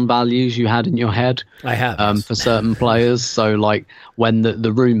revising down values you had in your head? I have, yes. For certain players. So like when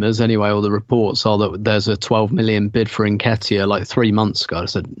the rumours anyway, or the reports are that there's a 12 million bid for Nketiah like 3 months ago, I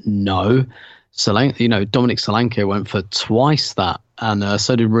said no. Dominic Solanke went for twice that, and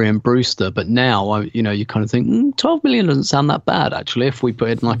so did Ryan Brewster. But now, you kind of think 12 million doesn't sound that bad actually. If we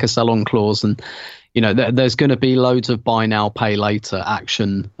put in like a sell-on clause, and there's going to be loads of buy now, pay later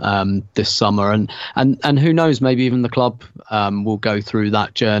action this summer, and who knows, maybe even the club will go through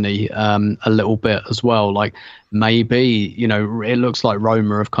that journey a little bit as well. Like maybe it looks like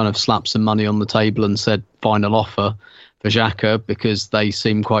Roma have kind of slapped some money on the table and said final offer for Xhaka because they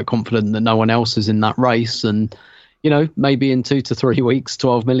seem quite confident that no one else is in that race. And, maybe in 2 to 3 weeks,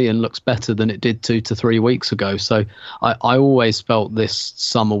 12 million looks better than it did 2 to 3 weeks ago. So I always felt this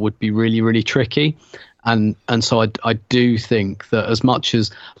summer would be really, really tricky. And so I do think that as much as,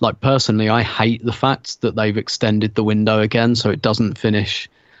 like, personally, I hate the fact that they've extended the window again so it doesn't finish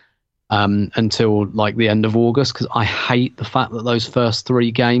until like the end of August, because I hate the fact that those first 3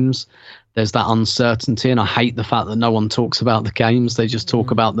 games, there's that uncertainty, and I hate the fact that no one talks about the games. They just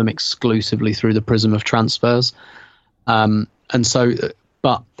talk about them exclusively through the prism of transfers. But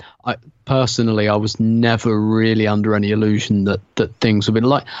I personally, I was never really under any illusion that things would be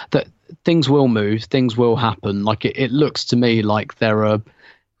like that. Things will move, things will happen. Like it looks to me like there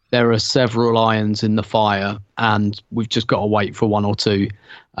are several irons in the fire, and we've just got to wait for one or two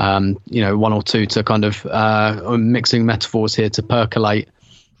to kind of I'm mixing metaphors here, to percolate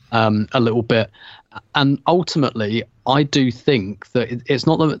a little bit. And ultimately, I do think that it's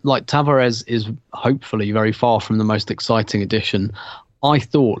not that, like, Tavares is hopefully very far from the most exciting addition. I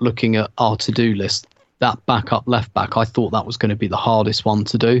thought, looking at our to-do list, that backup left back, I thought that was going to be the hardest one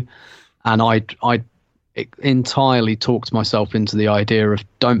to do. And I entirely talked myself into the idea of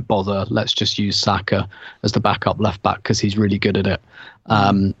don't bother, let's just use Saka as the backup left back because he's really good at it.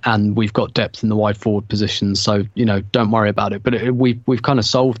 And we've got depth in the wide forward positions, so don't worry about it. But we've kind of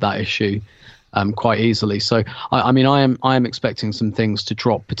solved that issue quite easily. So I am expecting some things to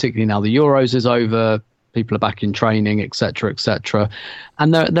drop, particularly now the Euros is over, people are back in training, etc., etc.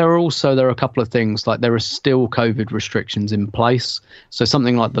 And there are a couple of things, like there are still COVID restrictions in place. So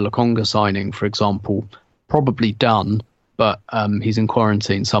something like the Lokonga signing, for example, probably done, but he's in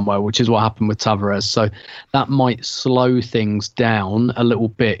quarantine somewhere, which is what happened with Tavares. So that might slow things down a little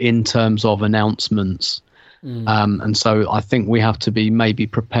bit in terms of announcements. And so I think we have to be maybe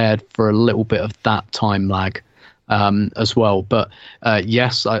prepared for a little bit of that time lag as well. But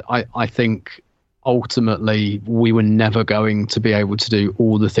yes, I think ultimately we were never going to be able to do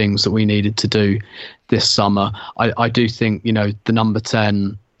all the things that we needed to do this summer. I do think, the number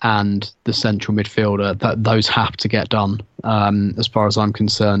 10 and the central midfielder, that those have to get done as far as I'm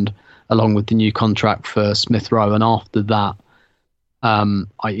concerned, along with the new contract for Smith Rowe. And after that,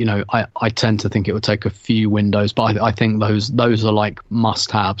 I tend to think it would take a few windows, but I think those are like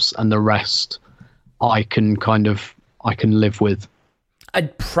must-haves, and the rest I can live with.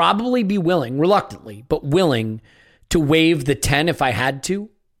 I'd probably be willing, reluctantly, but willing to waive the 10 if I had to.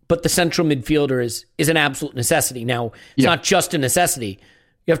 But the central midfielder is an absolute necessity. Now, it's not just a necessity.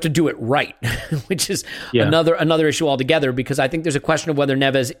 You have to do it right, which is another issue altogether, because I think there's a question of whether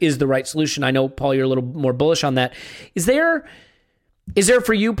Neves is the right solution. I know, Paul, you're a little more bullish on that. Is there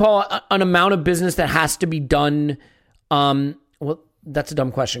for you, Paul, an amount of business that has to be done? Well, that's a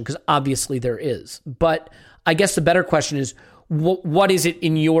dumb question, because obviously there is. But I guess the better question is, what is it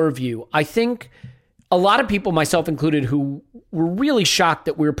in your view? I think a lot of people, myself included, who were really shocked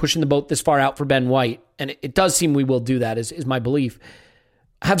that we were pushing the boat this far out for Ben White, and it does seem we will do that, is my belief,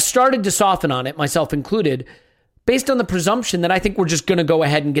 have started to soften on it, myself included, based on the presumption that I think we're just going to go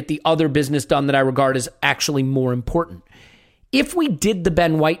ahead and get the other business done that I regard as actually more important. If we did the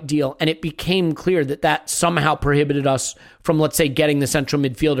Ben White deal and it became clear that that somehow prohibited us from, let's say, getting the central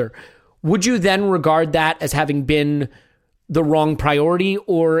midfielder, would you then regard that as having been the wrong priority,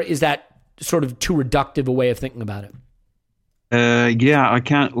 or is that sort of too reductive a way of thinking about it? I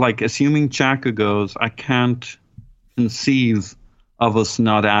can't, assuming Xhaka goes, I can't conceive of us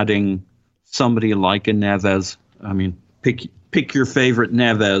not adding somebody like a Neves. I mean, pick your favorite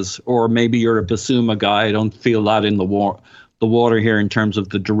Neves, or maybe you're a Basuma guy. I don't feel that in the water here in terms of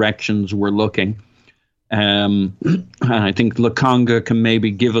the directions we're looking. And I think Lokonga can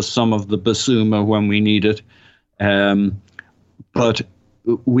maybe give us some of the Basuma when we need it. But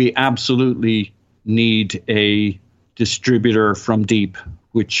we absolutely need a distributor from deep,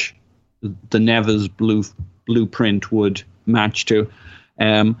 which the Neves blueprint would match to.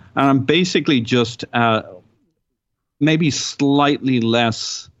 And I'm basically just maybe slightly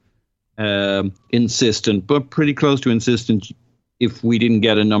less insistent, but pretty close to insistent. If we didn't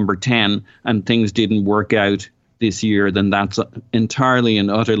get a number 10 and things didn't work out this year, then that's entirely and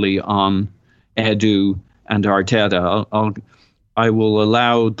utterly on Edu and Arteta. I will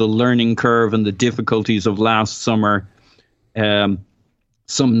allow the learning curve and the difficulties of last summer,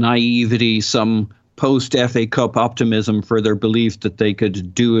 some naivety, some post-FA Cup optimism for their belief that they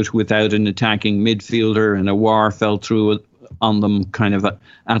could do it without an attacking midfielder, and Aouar fell through on them kind of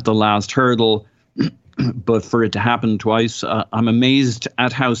at the last hurdle. But for it to happen twice, I'm amazed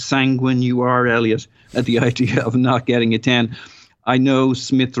at how sanguine you are, Elliot, at the idea of not getting a 10. I know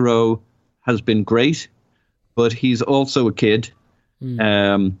Smith Rowe has been great, but he's also a kid.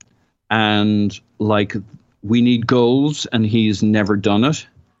 And we need goals, and he's never done it.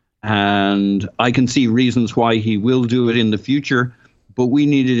 And I can see reasons why he will do it in the future, but we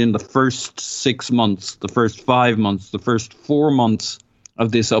need it in the first 6 months, the first 5 months, the first 4 months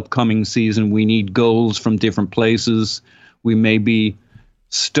of this upcoming season. We need goals from different places. We may be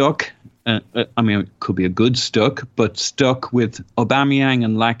stuck. It could be a good stuck, but stuck with Aubameyang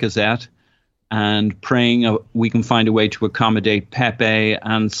and Lacazette, and praying we can find a way to accommodate Pepe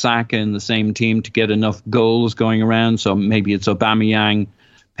and Saka in the same team to get enough goals going around. So maybe it's Aubameyang,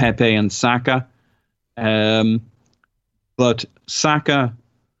 Pepe and Saka. But Saka,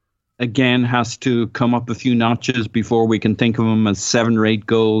 again, has to come up a few notches before we can think of him as 7 or 8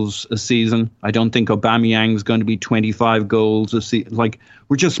 goals a season. I don't think Aubameyang's going to be 25 goals a season.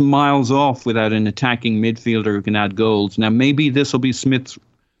 We're just miles off without an attacking midfielder who can add goals. Now, maybe this will be Smith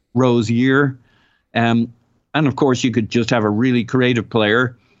Rowe's year. And of course, you could just have a really creative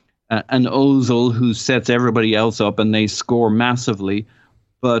player, an Ozil who sets everybody else up and they score massively.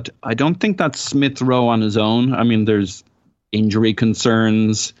 But I don't think that's Smith Rowe on his own. I mean, there's injury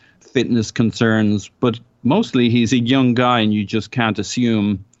concerns, fitness concerns, but mostly he's a young guy and you just can't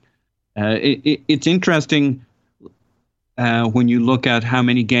assume. It's interesting when you look at how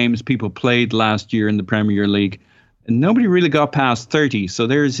many games people played last year in the Premier League. Nobody really got past 30. So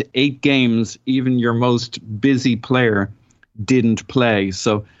there's 8 games even your most busy player didn't play.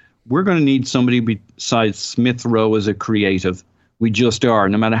 So we're going to need somebody besides Smith Rowe as a creative. We just are,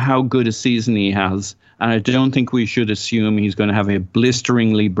 no matter how good a season he has. And I don't think we should assume he's going to have a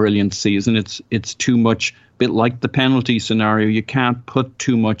blisteringly brilliant season. It's too much, a bit like the penalty scenario. You can't put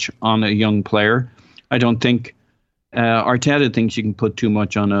too much on a young player. I don't think Arteta thinks you can put too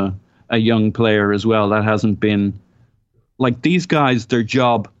much on a young player as well. That hasn't been... these guys, their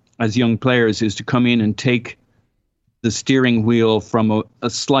job as young players is to come in and take the steering wheel from a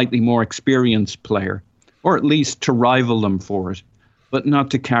slightly more experienced player, or at least to rival them for it, but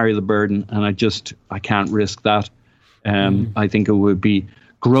not to carry the burden. And I can't risk that. I think it would be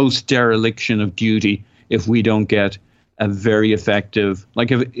gross dereliction of duty if we don't get a very effective,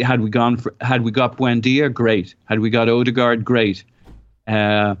 had we got Buendia, great. Had we got Odegaard, great.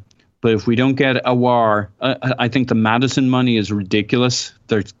 But if we don't get Aouar, I think the Maddison money is ridiculous.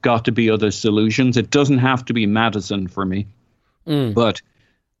 There's got to be other solutions. It doesn't have to be Maddison for me. But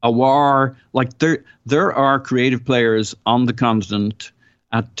Aouar, there are creative players on the continent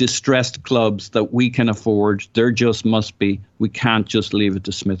at distressed clubs that we can afford. There just must be. We can't just leave it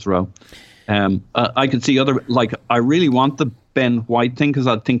to Smith Rowe. I could see other, like, I really want the Ben White thing because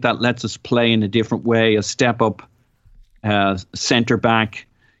I think that lets us play in a different way, a step up centre back,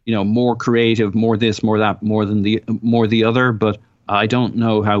 more creative, more this, more that, more the other. But I don't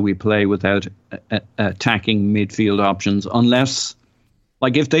know how we play without attacking midfield options unless,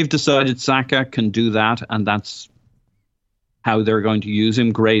 like, if they've decided Saka can do that and that's how they're going to use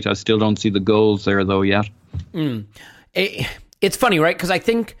him, great. I still don't see the goals there though yet. It's funny, right? Because I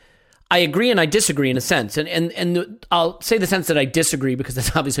think I agree and I disagree in a sense, and I'll say the sense that I disagree because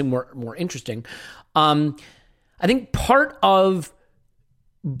that's obviously more interesting. I think part of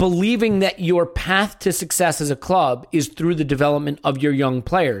believing that your path to success as a club is through the development of your young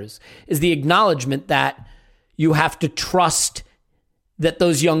players is the acknowledgement that you have to trust that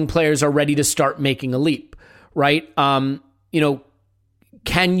those young players are ready to start making a leap, right?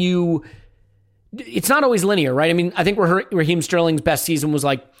 Can you? It's not always linear, right? I mean, I think Raheem Sterling's best season was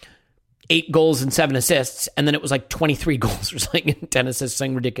like 8 goals and 7 assists, and then it was like 23 goals or something and 10 assists,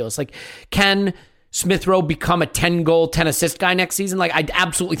 something ridiculous. Like, can Smith Rowe become a 10-goal, 10-assist guy next season? Like, I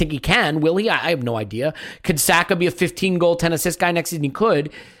absolutely think he can. Will he? I have no idea. Could Saka be a 15-goal, 10-assist guy next season? He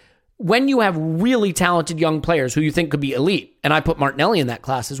could. When you have really talented young players who you think could be elite, and I put Martinelli in that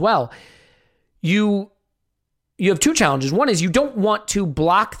class as well, you have 2 challenges. One is you don't want to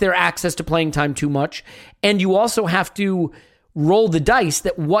block their access to playing time too much, and you also have to roll the dice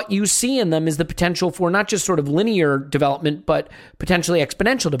that what you see in them is the potential for not just sort of linear development, but potentially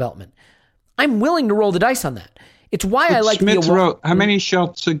exponential development. I'm willing to roll the dice on that. It's why I like Smith Rowe. How many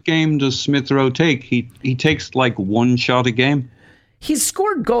shots a game does Smith Rowe take? He takes like 1 shot a game. He's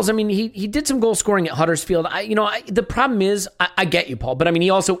scored goals. I mean, he did some goal scoring at Huddersfield. The problem is, I get you, Paul, but I mean, he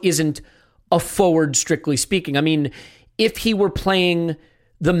also isn't a forward, strictly speaking. I mean, if he were playing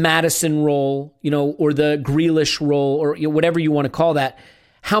the Madison role, or the Grealish role, or whatever you want to call that,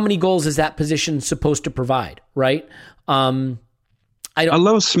 how many goals is that position supposed to provide, right? I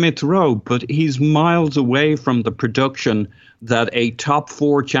love Smith Rowe, but he's miles away from the production that a top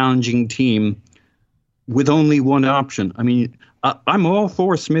 4 challenging team with only one option. I mean, I'm all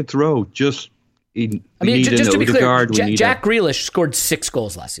for Smith Rowe. Just to be clear, Jack Grealish scored 6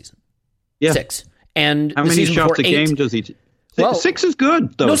 goals last season. Yeah. 6. And how many shots a game does he? Well, 6 is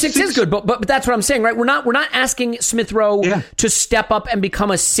good, though. No, 6 is good, but that's what I'm saying, right? We're not asking Smith Rowe to step up and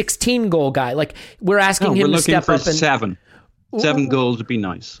become a 16-goal guy. Like, we're asking him to step up and 7. 7 goals would be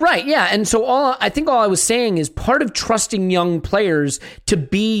nice. Right, yeah. And so I think all I was saying is part of trusting young players to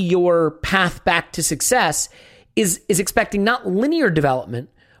be your path back to success is expecting not linear development,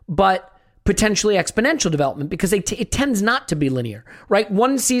 but potentially exponential development, because it tends not to be linear, right?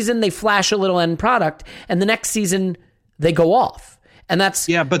 One season they flash a little end product, and the next season they go off. And that's...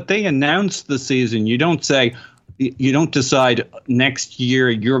 Yeah, but they announce the season. You don't decide next year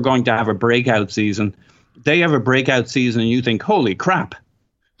you're going to have a breakout season. They have a breakout season and you think, holy crap.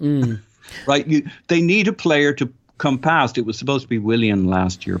 Right? They need a player to come past. It was supposed to be Willian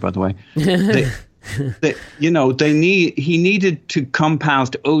last year, by the way. He needed to come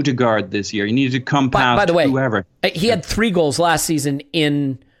past Odegaard this year. He needed to come past by the way, whoever. He had 3 goals last season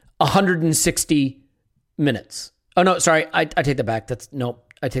in 160 minutes. Oh, no, sorry. I take that back.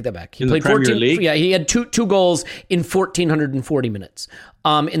 I take that back. He played 14. League? Yeah, he had two goals in 1,440 minutes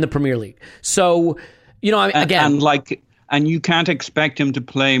in the Premier League. So, again. And you can't expect him to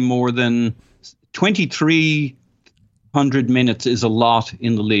play more than 2,300 minutes is a lot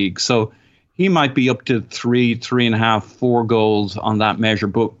in the league. So he might be up to 3.5, 4 goals on that measure.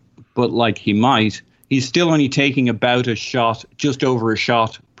 But he might. He's still only taking about just over a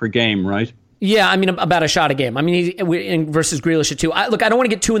shot per game, right? Yeah, I mean, about a shot a game. I mean, versus Grealish at 2. I don't want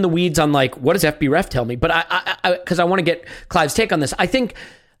to get too in the weeds on, what does FB Ref tell me? But because I want to get Clive's take on this. I think,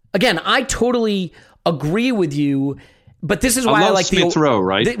 again, I totally agree with you, but this is why I like Smith Rowe,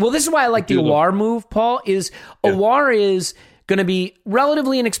 right? This is why I like the Aouar move, Paul, Aouar is going to be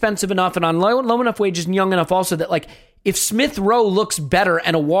relatively inexpensive enough and on low enough wages and young enough also that, if Smith Rowe looks better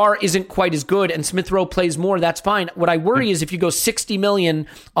and Aouar isn't quite as good and Smith Rowe plays more, that's fine. What I worry is if you go 60 million,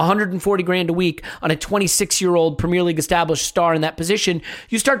 140 grand a week on a 26-year-old Premier League established star in that position,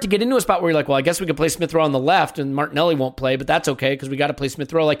 you start to get into a spot where you're like, well, I guess we could play Smith Rowe on the left and Martinelli won't play, but that's okay because we got to play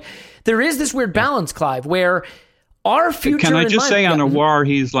Smith Rowe. There is this weird balance, Clive, where our future... Can I just say on Aouar,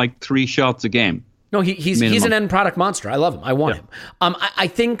 he's 3 shots a game? No, he's an end product monster. I love him. I want him. I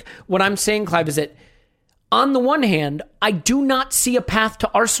think what I'm saying, Clive, is that on the one hand, I do not see a path to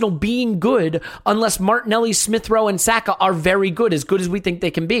Arsenal being good unless Martinelli, Smith Rowe, and Saka are very good as we think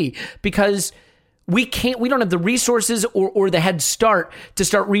they can be. Because we don't have the resources or the head start to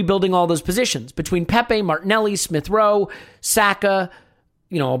start rebuilding all those positions between Pepe, Martinelli, Smith Rowe, Saka,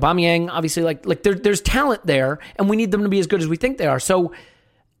 Aubameyang. Obviously, like there's talent there, and we need them to be as good as we think they are. So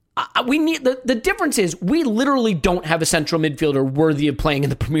we need the difference is we literally don't have a central midfielder worthy of playing in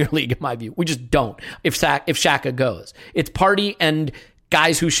the Premier League, in my view. We just don't. If Xhaka goes, it's Partey and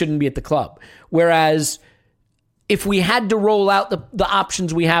guys who shouldn't be at the club. Whereas if we had to roll out the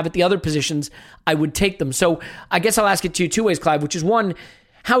options we have at the other positions, I would take them. So I guess I'll ask it to you two ways, Clive, which is one,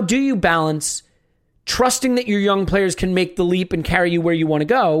 how do you balance trusting that your young players can make the leap and carry you where you want to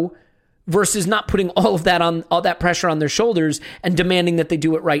go versus not putting all that pressure on their shoulders and demanding that they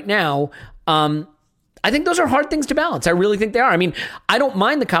do it right now? I think those are hard things to balance. I really think they are. I mean, I don't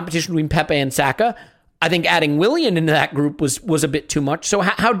mind the competition between Pepe and Saka. I think adding Willian into that group was a bit too much. So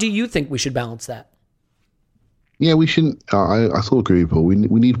how do you think we should balance that? Yeah, we shouldn't. I sort of agree with Paul. We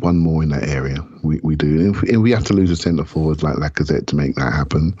need one more in that area. We do. If we have to lose a centre forward like Lacazette to make that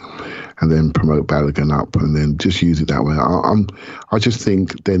happen, and then promote Balogun up, and then just use it that way. I just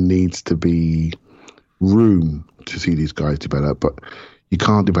think there needs to be room to see these guys develop, but you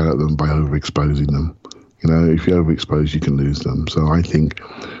can't develop them by overexposing them. If you overexpose, you can lose them. So I think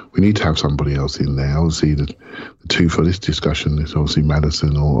we need to have somebody else in there. Obviously, the two for this discussion is obviously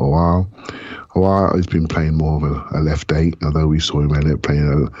Maddison or Awar. Awar has been playing more of a left 8, although we saw him earlier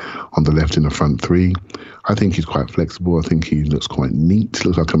playing on the left in the front 3. I think he's quite flexible. I think he looks quite neat.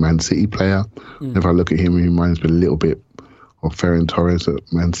 Looks like a Man City player. If I look at him, he reminds me a little bit of Ferran Torres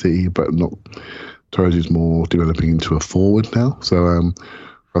at Man City, but not. Torres is more developing into a forward now. So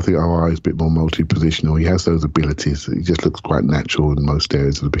I think Awar is a bit more multi-positional. He has those abilities. He just looks quite natural in most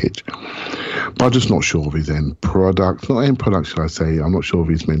areas of the pitch. But I'm just not sure of his end product. Not end product, should I say. I'm not sure of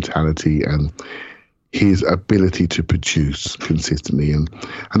his mentality and his ability to produce consistently. And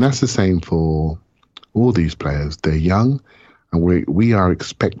that's the same for all these players. They're young, and we are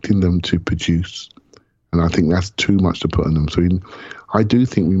expecting them to produce. And I think that's too much to put on them. So I do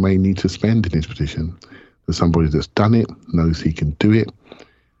think we may need to spend in this position. There's somebody that's done it, knows he can do it,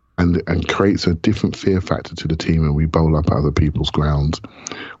 and creates a different fear factor to the team when we bowl up other people's grounds.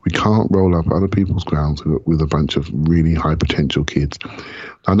 We can't roll up other people's grounds with a bunch of really high potential kids.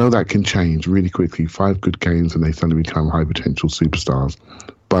 I know that can change really quickly. 5 good games and they suddenly become high potential superstars.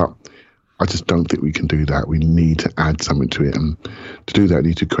 But I just don't think we can do that. We need to add something to it. And to do that, we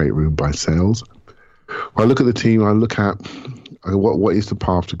need to create room by sales. When I look at the team, I look at what is the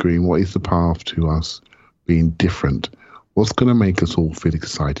path to green? What is the path to us being different? What's going to make us all feel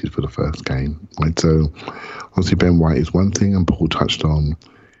excited for the first game? Right? So obviously Ben White is one thing, and Paul touched on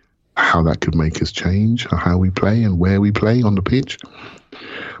how that could make us change, how we play and where we play on the pitch.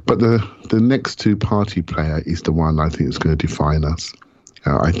 But the next two party player is the one I think is going to define us.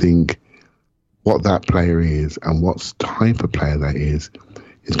 I think what that player is and what type of player that is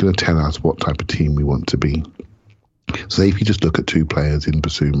going to tell us what type of team we want to be. So if you just look at two players in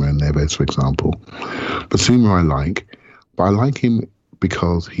Basuma and Neves, for example, Basuma I like, but I like him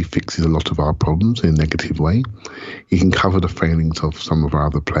because he fixes a lot of our problems in a negative way. He can cover the failings of some of our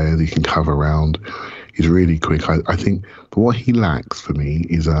other players. He can cover around. He's really quick. I think, but what he lacks for me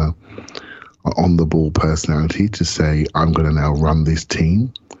is a on-the-ball personality to say, I'm going to now run this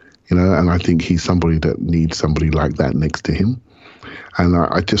team, and I think he's somebody that needs somebody like that next to him. And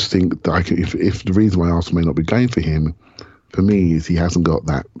I just think that if the reason why Arsenal may not be going for him, for me, is he hasn't got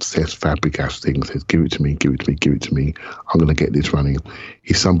that Cesc Fabregas thing, says, give it to me, give it to me, give it to me. I'm going to get this running.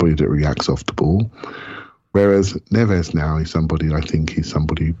 He's somebody that reacts off the ball. Whereas Neves now is somebody, I think he's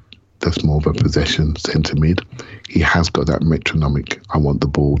somebody that's more of a possession centre mid. He has got that metronomic, I want the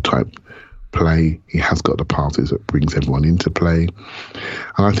ball type play. He has got the passes that brings everyone into play.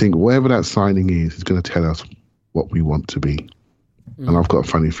 And I think whatever that signing is going to tell us what we want to be. And I've got a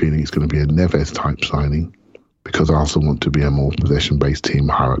funny feeling it's going to be a Neves type signing, because Arsenal want to be a more possession-based team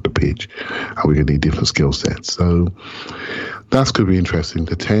higher up the pitch, and we're going to need different skill sets. So that's going to be interesting.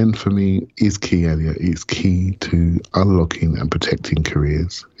 The 10 for me is key, Elliot. It's key to unlocking and protecting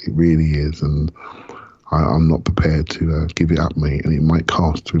careers. It really is, and I'm not prepared to give it up, mate, and it might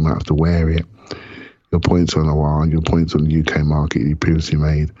cost. We might have to wear it. Your points on Awar, your points on the UK market you previously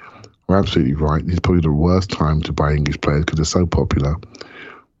made are absolutely right. It's probably the worst time to buy English players because they're so popular.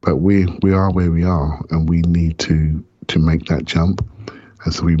 But we are where we are, and we need to make that jump.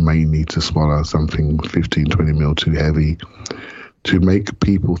 And so we may need to swallow something 15, 20 mil too heavy to make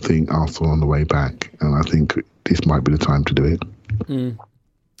people think Arsenal on the way back. And I think this might be the time to do it.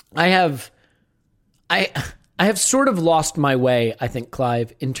 I have sort of lost my way, I think,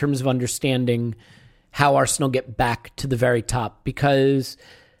 Clive, in terms of understanding how Arsenal get back to the very top, because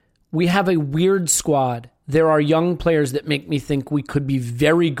we have a weird squad. There are young players that make me think we could be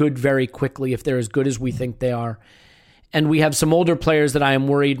very good very quickly if they're as good as we think they are. And we have some older players that I am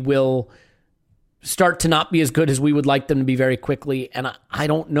worried will start to not be as good as we would like them to be very quickly. And I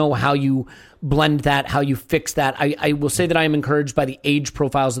don't know how you blend that, how you fix that. I will say that I am encouraged by the age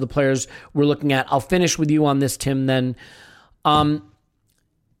profiles of the players we're looking at. I'll finish with you on this, Tim, then. I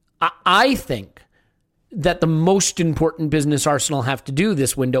think that the most important business Arsenal have to do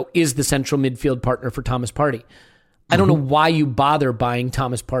this window is the central midfield partner for Thomas Partey. I don't know why you bother buying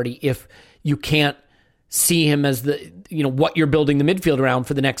Thomas Partey if you can't see him as what you're building the midfield around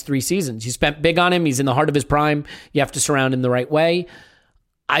for the next 3 seasons. You spent big on him. He's in the heart of his prime. You have to surround him the right way.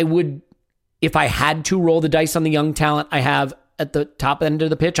 I would, if I had to roll the dice on the young talent I have at the top end of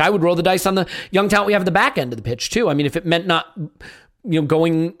the pitch, I would roll the dice on the young talent we have at the back end of the pitch too. I mean, if it meant not,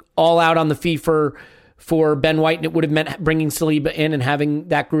 going all out on the fee for Ben White, and it would have meant bringing Saliba in and having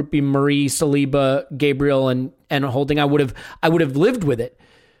that group be Marie, Saliba, Gabriel, and Holding, I would have lived with it.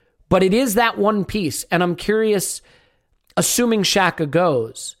 But it is that one piece, and I'm curious, assuming Xhaka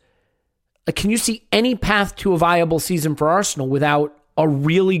goes, can you see any path to a viable season for Arsenal without a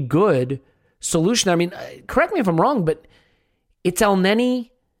really good solution? I mean, correct me if I'm wrong, but it's El Neni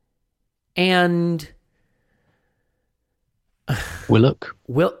and Willock.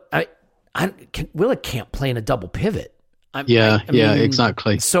 Willock can't play in a double pivot.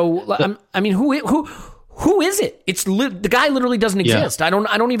 Exactly. So, who is it? It's the guy literally doesn't exist. Yeah. I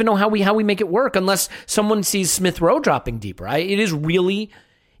don't even know how we make it work unless someone sees Smith Rowe dropping deeper. It is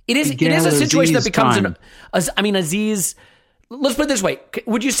a situation that becomes Aziz. Let's put it this way.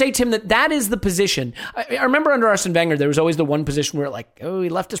 Would you say, Tim, that is the position? I remember under Arsene Wenger, there was always the one position where he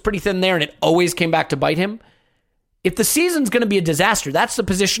left us pretty thin there, and it always came back to bite him. If the season's going to be a disaster, that's the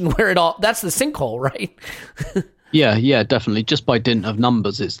position where that's the sinkhole, right? Yeah, definitely. Just by dint of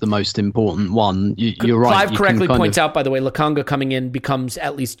numbers, it's the most important one. You're right. Clive correctly points out, by the way, Lokonga coming in becomes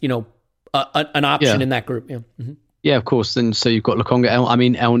at least, an option in that group. Yeah. Mm-hmm. Yeah, of course. Then so you've got Lokonga. El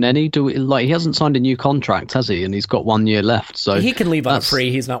Neni, he hasn't signed a new contract, has he? And he's got 1 year left, so he can leave on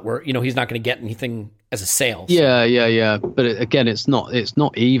free. He's not he's not going to get anything as a sale. So. Yeah. But again, it's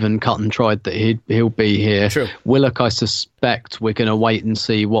not even cut and dried that he'll be here. True. Willock, I suspect we're going to wait and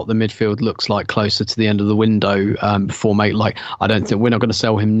see what the midfield looks like closer to the end of the window before I don't think we're not going to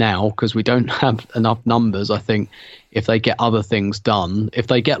sell him now because we don't have enough numbers. I think if they get other things done, if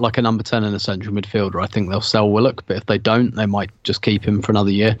they get a number 10 and a central midfielder, I think they'll sell Willock. But if they don't, they might just keep him for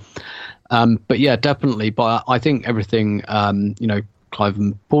another year. But yeah, definitely. But I think everything, Clive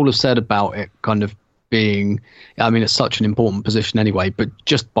and Paul have said about it kind of being, it's such an important position anyway, but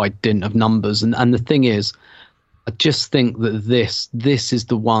just by dint of numbers. And the thing is, I just think that this is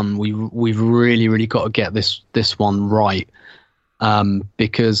the one we've really, really got to get this one right.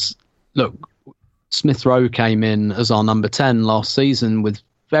 Because look, Smith Rowe came in as our number 10 last season with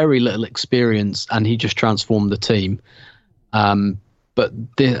very little experience, and he just transformed the team. But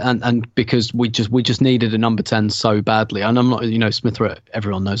because we just needed a number 10 so badly, and I'm not, Smith Rowe.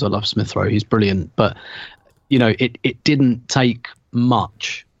 Everyone knows I love Smith Rowe. He's brilliant, but it didn't take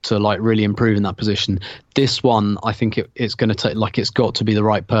much to really improve in that position. This one, I think it's going to take it's got to be the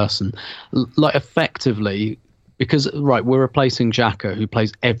right person, effectively. Because we're replacing Xhaka, who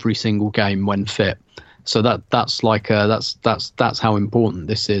plays every single game when fit. So that's how important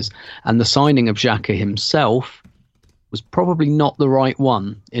this is. And the signing of Xhaka himself was probably not the right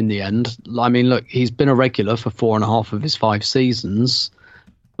one in the end. I mean, look, he's been a regular for 4.5 of his 5 seasons,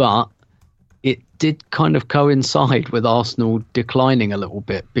 but it did kind of coincide with Arsenal declining a little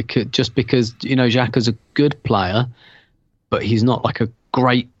bit because Xhaka's a good player, but he's not a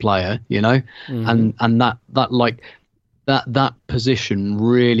great player, mm-hmm. and that position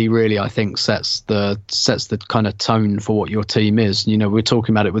really I think sets the kind of tone for what your team is. We were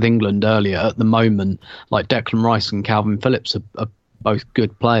talking about it with England earlier. At the moment, Declan Rice and Calvin Phillips are both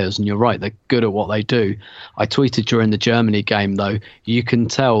good players, and you're right, they're good at what they do. I tweeted during the Germany game, though, you can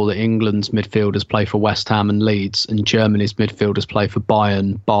tell that England's midfielders play for West Ham and Leeds, and Germany's midfielders play for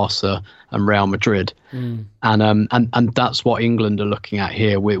Bayern, Barca and Real Madrid. And that's what England are looking at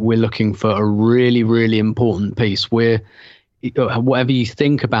here. We're looking for a really, really important piece. Whatever you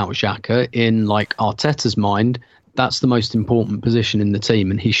think about Xhaka, in Arteta's mind, that's the most important position in the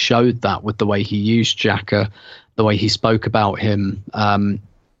team, and he showed that with the way he used Xhaka, the way he spoke about him.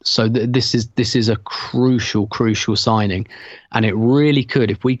 So this is a crucial signing, and it really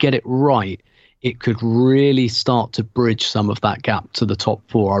could, if we get it right, it could really start to bridge some of that gap to the top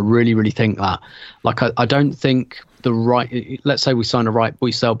 4. I really think that. I don't think let's say we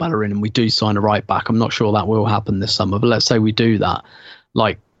sell Bellerin and we do sign a right back. I'm not sure that will happen this summer, but let's say we do that.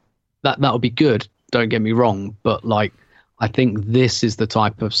 that would be good. Don't get me wrong, but like I think this is the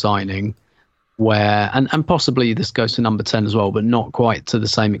type of signing where, and possibly this goes to number 10 as well, but not quite to the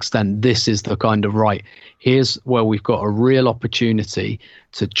same extent. This is the kind of right. Here's where we've got a real opportunity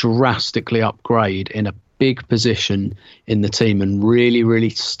to drastically upgrade in a big position in the team and really,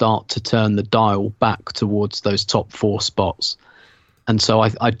 really start to turn the dial back towards those top 4 spots. And so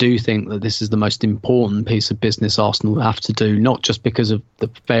I do think that this is the most important piece of business Arsenal have to do, not just because of the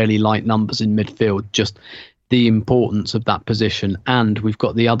fairly light numbers in midfield, just the importance of that position. And we've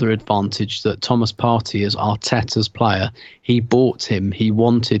got the other advantage that Thomas Partey is Arteta's player. He bought him, he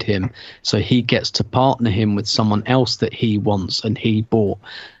wanted him, so he gets to partner him with someone else that he wants and he bought.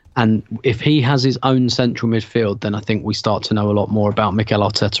 And if he has his own central midfield, then I think we start to know a lot more about Mikel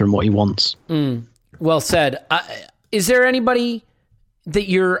Arteta and what he wants. Well said. Is there anybody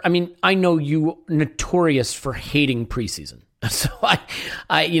that I know you notorious for hating preseason. So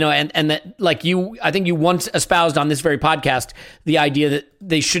and that, like you, I think you once espoused on this very podcast the idea that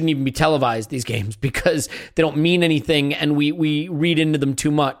they shouldn't even be televised, these games, because they don't mean anything and we read into them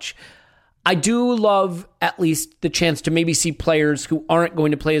too much. I do love at least the chance to maybe see players who aren't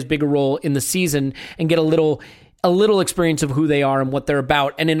going to play as big a role in the season and get a little experience of who they are and what they're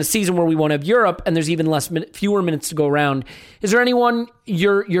about. And in a season where we won't have Europe and there's even fewer minutes to go around, is there anyone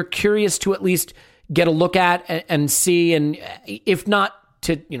you're curious to at least get a look at and see, and if not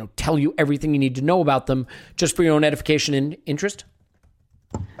to tell you everything you need to know about them, just for your own edification and interest?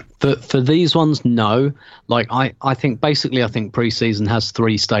 For these ones, no. Like I think pre-season has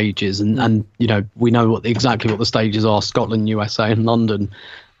 3 stages, and we know exactly what the stages are: Scotland, USA, and London.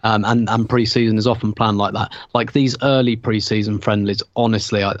 And pre-season is often planned like that. Like these early pre-season friendlies,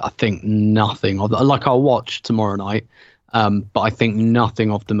 honestly, I think nothing of them. Like I'll watch tomorrow night. But I think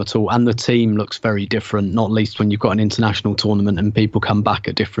nothing of them at all. And the team looks very different, not least when you've got an international tournament and people come back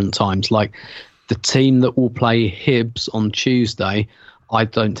at different times. Like the team that will play Hibs on Tuesday, I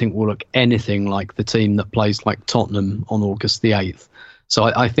don't think will look anything like the team that plays like Tottenham on August the 8th. So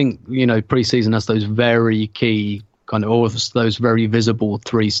I think, pre-season has those very key or those very visible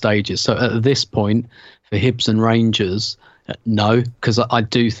 3 stages. So at this point, for Hibs and Rangers, no, because I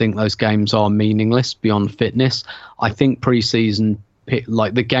do think those games are meaningless beyond fitness. I think pre-season,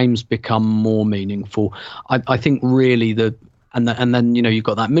 like the games become more meaningful. I think really and then you've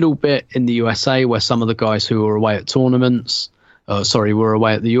got that middle bit in the USA where some of the guys who are away at tournaments, were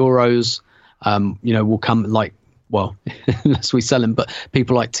away at the Euros, will come like, well, unless we sell him, but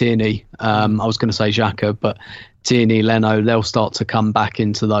people like Tierney, I was going to say Xhaka, but Tierney, Leno, they'll start to come back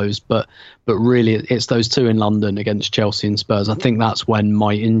into those. But really, it's those 2 in London against Chelsea and Spurs. I think that's when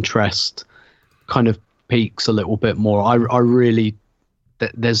my interest kind of peaks a little bit more. I really,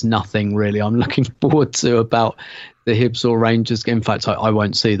 there's nothing really I'm looking forward to about the Hibs or Rangers. In fact, I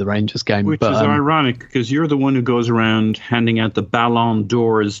won't see the Rangers game. Which is ironic, because you're the one who goes around handing out the Ballon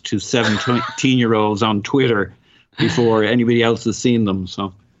d'Ors to 17-year-olds on Twitter before anybody else has seen them.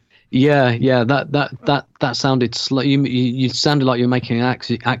 So yeah, that sounded you sounded like you're making an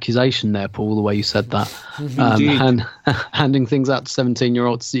accusation there, Paul, the way you said that. And handing things out to 17 year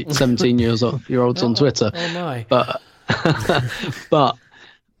olds on Twitter. Oh my. But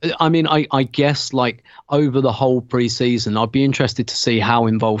I mean, I guess like over the whole pre-season, I'd be interested to see how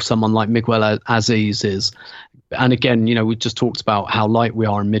involved someone like Miguel Aziz is. And again, we just talked about how light we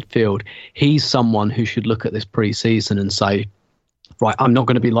are in midfield. He's someone who should look at this pre-season and say, right, I'm not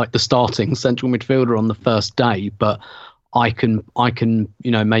going to be like the starting central midfielder on the first day, but I can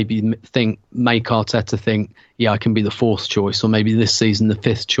maybe make Arteta think, yeah, I can be the 4th choice, or maybe this season the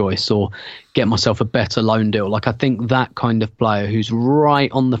 5th choice, or get myself a better loan deal. Like I think that kind of player who's right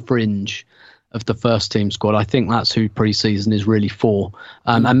on the fringe of the first team squad, I think that's who pre-season is really for.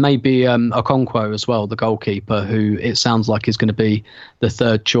 And maybe Okonkwo as well, the goalkeeper, who it sounds like is going to be the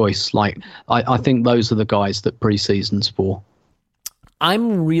 3rd choice. Like I think those are the guys that pre-season's for.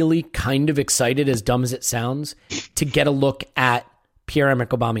 I'm really kind of excited, as dumb as it sounds, to get a look at Pierre-Emerick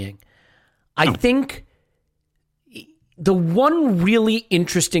Aubameyang. I think the one really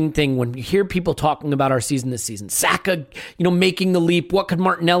interesting thing when you hear people talking about our season this season, Saka, making the leap, what could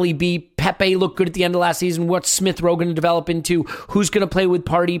Martinelli be? Pepe looked good at the end of last season. What's Smith Rowe going to develop into? Who's going to play with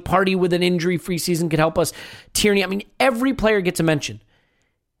Partey? Partey with an injury-free season could help us. Tierney, I mean, every player gets a mention,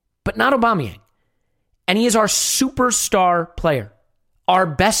 but not Aubameyang. And he is our superstar player, our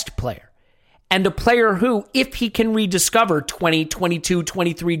best player, and a player who, if he can rediscover 20, 22,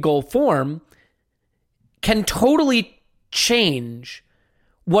 23 goal form, can totally change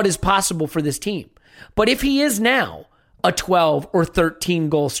what is possible for this team. But if he is now a 12 or 13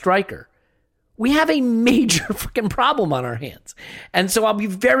 goal striker, we have a major freaking problem on our hands. And so I'll be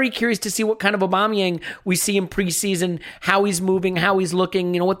very curious to see what kind of Aubameyang we see in preseason, how he's moving, how he's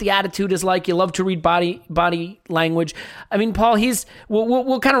looking, what the attitude is like. You love to read body language. I mean, Paul,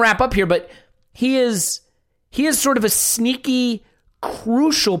 we'll kind of wrap up here, but he is sort of a sneaky,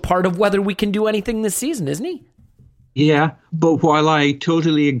 crucial part of whether we can do anything this season, isn't he? Yeah, but while I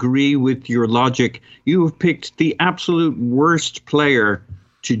totally agree with your logic, you have picked the absolute worst player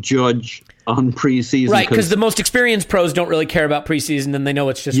to judge on preseason. Right, because the most experienced pros don't really care about preseason, and they know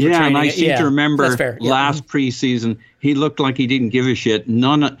it's just for training. And I seem to remember last preseason, he looked like he didn't give a shit. And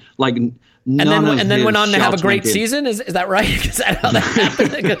then went on to have a great season. Is that right? Is that how that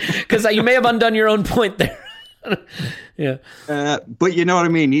happened? Because you may have undone your own point there. Yeah, but you know what I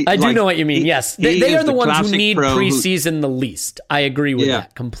mean. I do know what you mean. Yes, they are the ones who need preseason the least. I agree with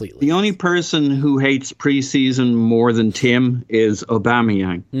that completely. The only person who hates preseason more than Tim is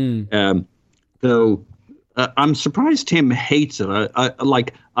Aubameyang. Though I'm surprised Tim hates it.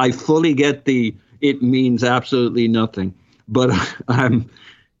 I fully get it means absolutely nothing, but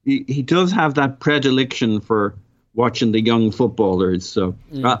he does have that predilection for watching the young footballers. So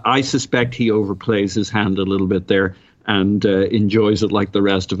I suspect he overplays his hand a little bit there and enjoys it like the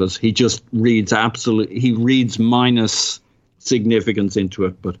rest of us. He just reads minus significance into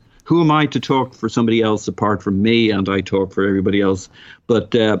it. But who am I to talk for somebody else apart from me? And I talk for everybody else.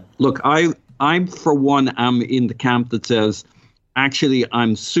 But look, I for one am in the camp that says, actually,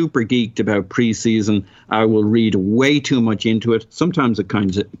 I'm super geeked about preseason. I will read way too much into it. Sometimes it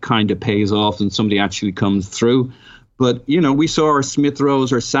kind of pays off and somebody actually comes through. But, we saw our Smith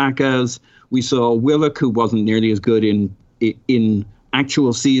Rowes or Sakas. We saw Willock, who wasn't nearly as good in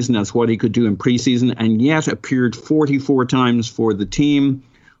actual season as what he could do in preseason, and yet appeared 44 times for the team.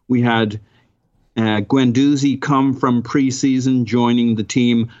 We had Guendouzi come from preseason, joining the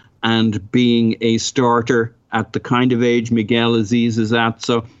team and being a starter at the kind of age Miguel Aziz is at.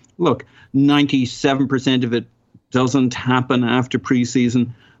 So, look, 97% of it doesn't happen after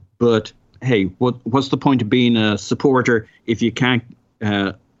preseason. But, hey, what's the point of being a supporter if you can't,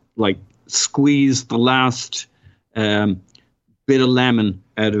 squeeze the last bit of lemon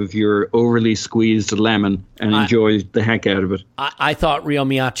out of your overly squeezed lemon and enjoy the heck out of it? I thought Rio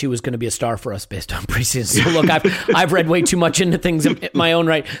Miyachi was going to be a star for us based on preseason. So look, I've read way too much into things in my own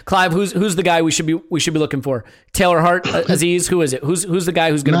right. Clive, who's the guy we should be looking for? Taylor Hart, Aziz, who is it? Who's the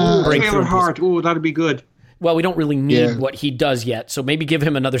guy who's going to break through? Taylor Hart. Oh, that'd be good. Well, we don't really need what he does yet, so maybe give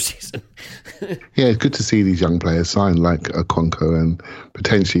him another season. Yeah, it's good to see these young players sign, like Okonkwo, and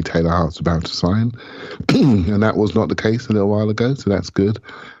potentially Taylor Hart's about to sign. And that was not the case a little while ago, so that's good.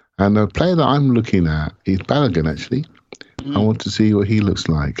 And a player that I'm looking at is Balogun, actually. I want to see what he looks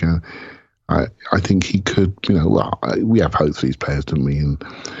like. I think he could, we have hopes for these players, don't we? And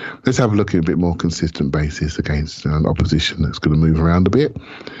let's have a look at a bit more consistent basis against an opposition that's going to move around a bit,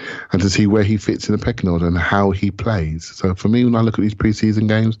 and to see where he fits in the pecking order and how he plays. So for me, when I look at these preseason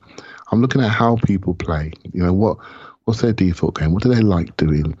games, I'm looking at how people play. What's their default game? What do they like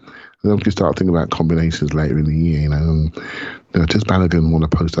doing? And then we can start thinking about combinations later in the year. Does Balogun want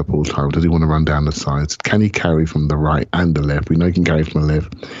to post up all the time? Does he want to run down the sides? Can he carry from the right and the left? We know he can carry from the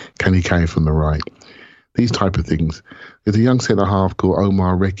left. Can he carry from the right? These type of things. There's a young centre-half called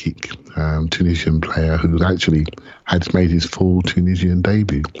Omar Rekik, Tunisian player who actually had made his full Tunisian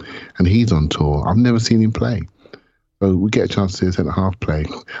debut. And he's on tour. I've never seen him play. So we get a chance to see a centre-half play.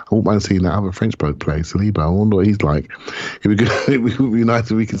 I wouldn't mind seeing that other French bloke play, Saliba. I wonder what he's like. It would be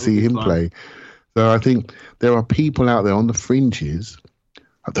nice if we could see him play. So I think there are people out there on the fringes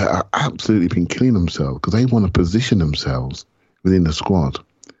that are absolutely been killing themselves because they want to position themselves within the squad.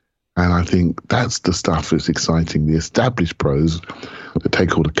 And I think that's the stuff that's exciting. The established pros that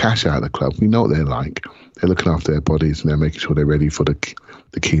take all the cash out of the club, we know what they're like. They're looking after their bodies and they're making sure they're ready for the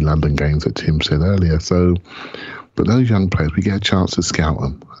key London games that Tim said earlier. So, but those young players, we get a chance to scout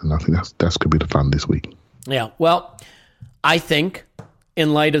them. And I think that's going to be the fun this week. Yeah, well, I think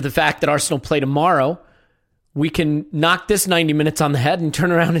in light of the fact that Arsenal play tomorrow, we can knock this 90 minutes on the head and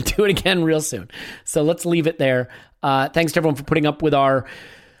turn around and do it again real soon. So let's leave it there. Thanks to everyone for putting up with our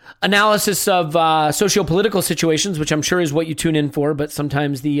analysis of socio-political situations, which I'm sure is what you tune in for, but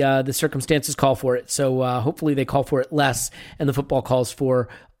sometimes the circumstances call for it. So hopefully they call for it less, and the football calls for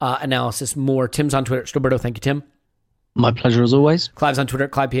analysis more. Tim's on Twitter. Roberto, thank you, Tim. My pleasure as always. Clive's on Twitter,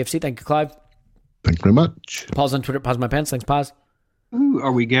 ClivePFC. Thank you, Clive. Thank you very much. Paul's on Twitter, Pause My Pants. Thanks, Pause. Ooh,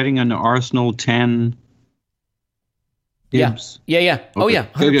 are we getting an Arsenal 10? Dibs? Yeah. Okay. Oh, yeah.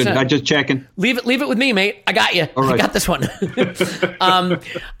 100%. Good. I'm just checking. Leave it with me, mate. I got you. All right. I got this one.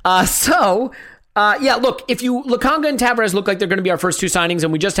 So Yeah, look, if Lukanga and Tavares look like they're going to be our first two signings,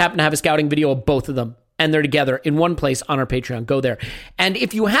 and we just happen to have a scouting video of both of them, and they're together in one place on our Patreon, go there. And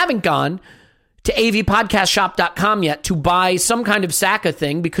if you haven't gone to avpodcastshop.com yet to buy some kind of Saka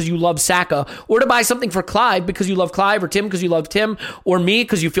thing because you love Saka, or to buy something for Clive because you love Clive, or Tim because you love Tim, or me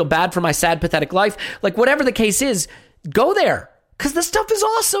because you feel bad for my sad, pathetic life, like whatever the case is, go there because the stuff is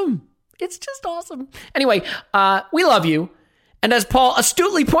awesome. It's just awesome. Anyway, we love you. And as Paul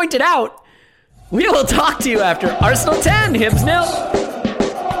astutely pointed out, we will talk to you after Arsenal 10, Hibs 0.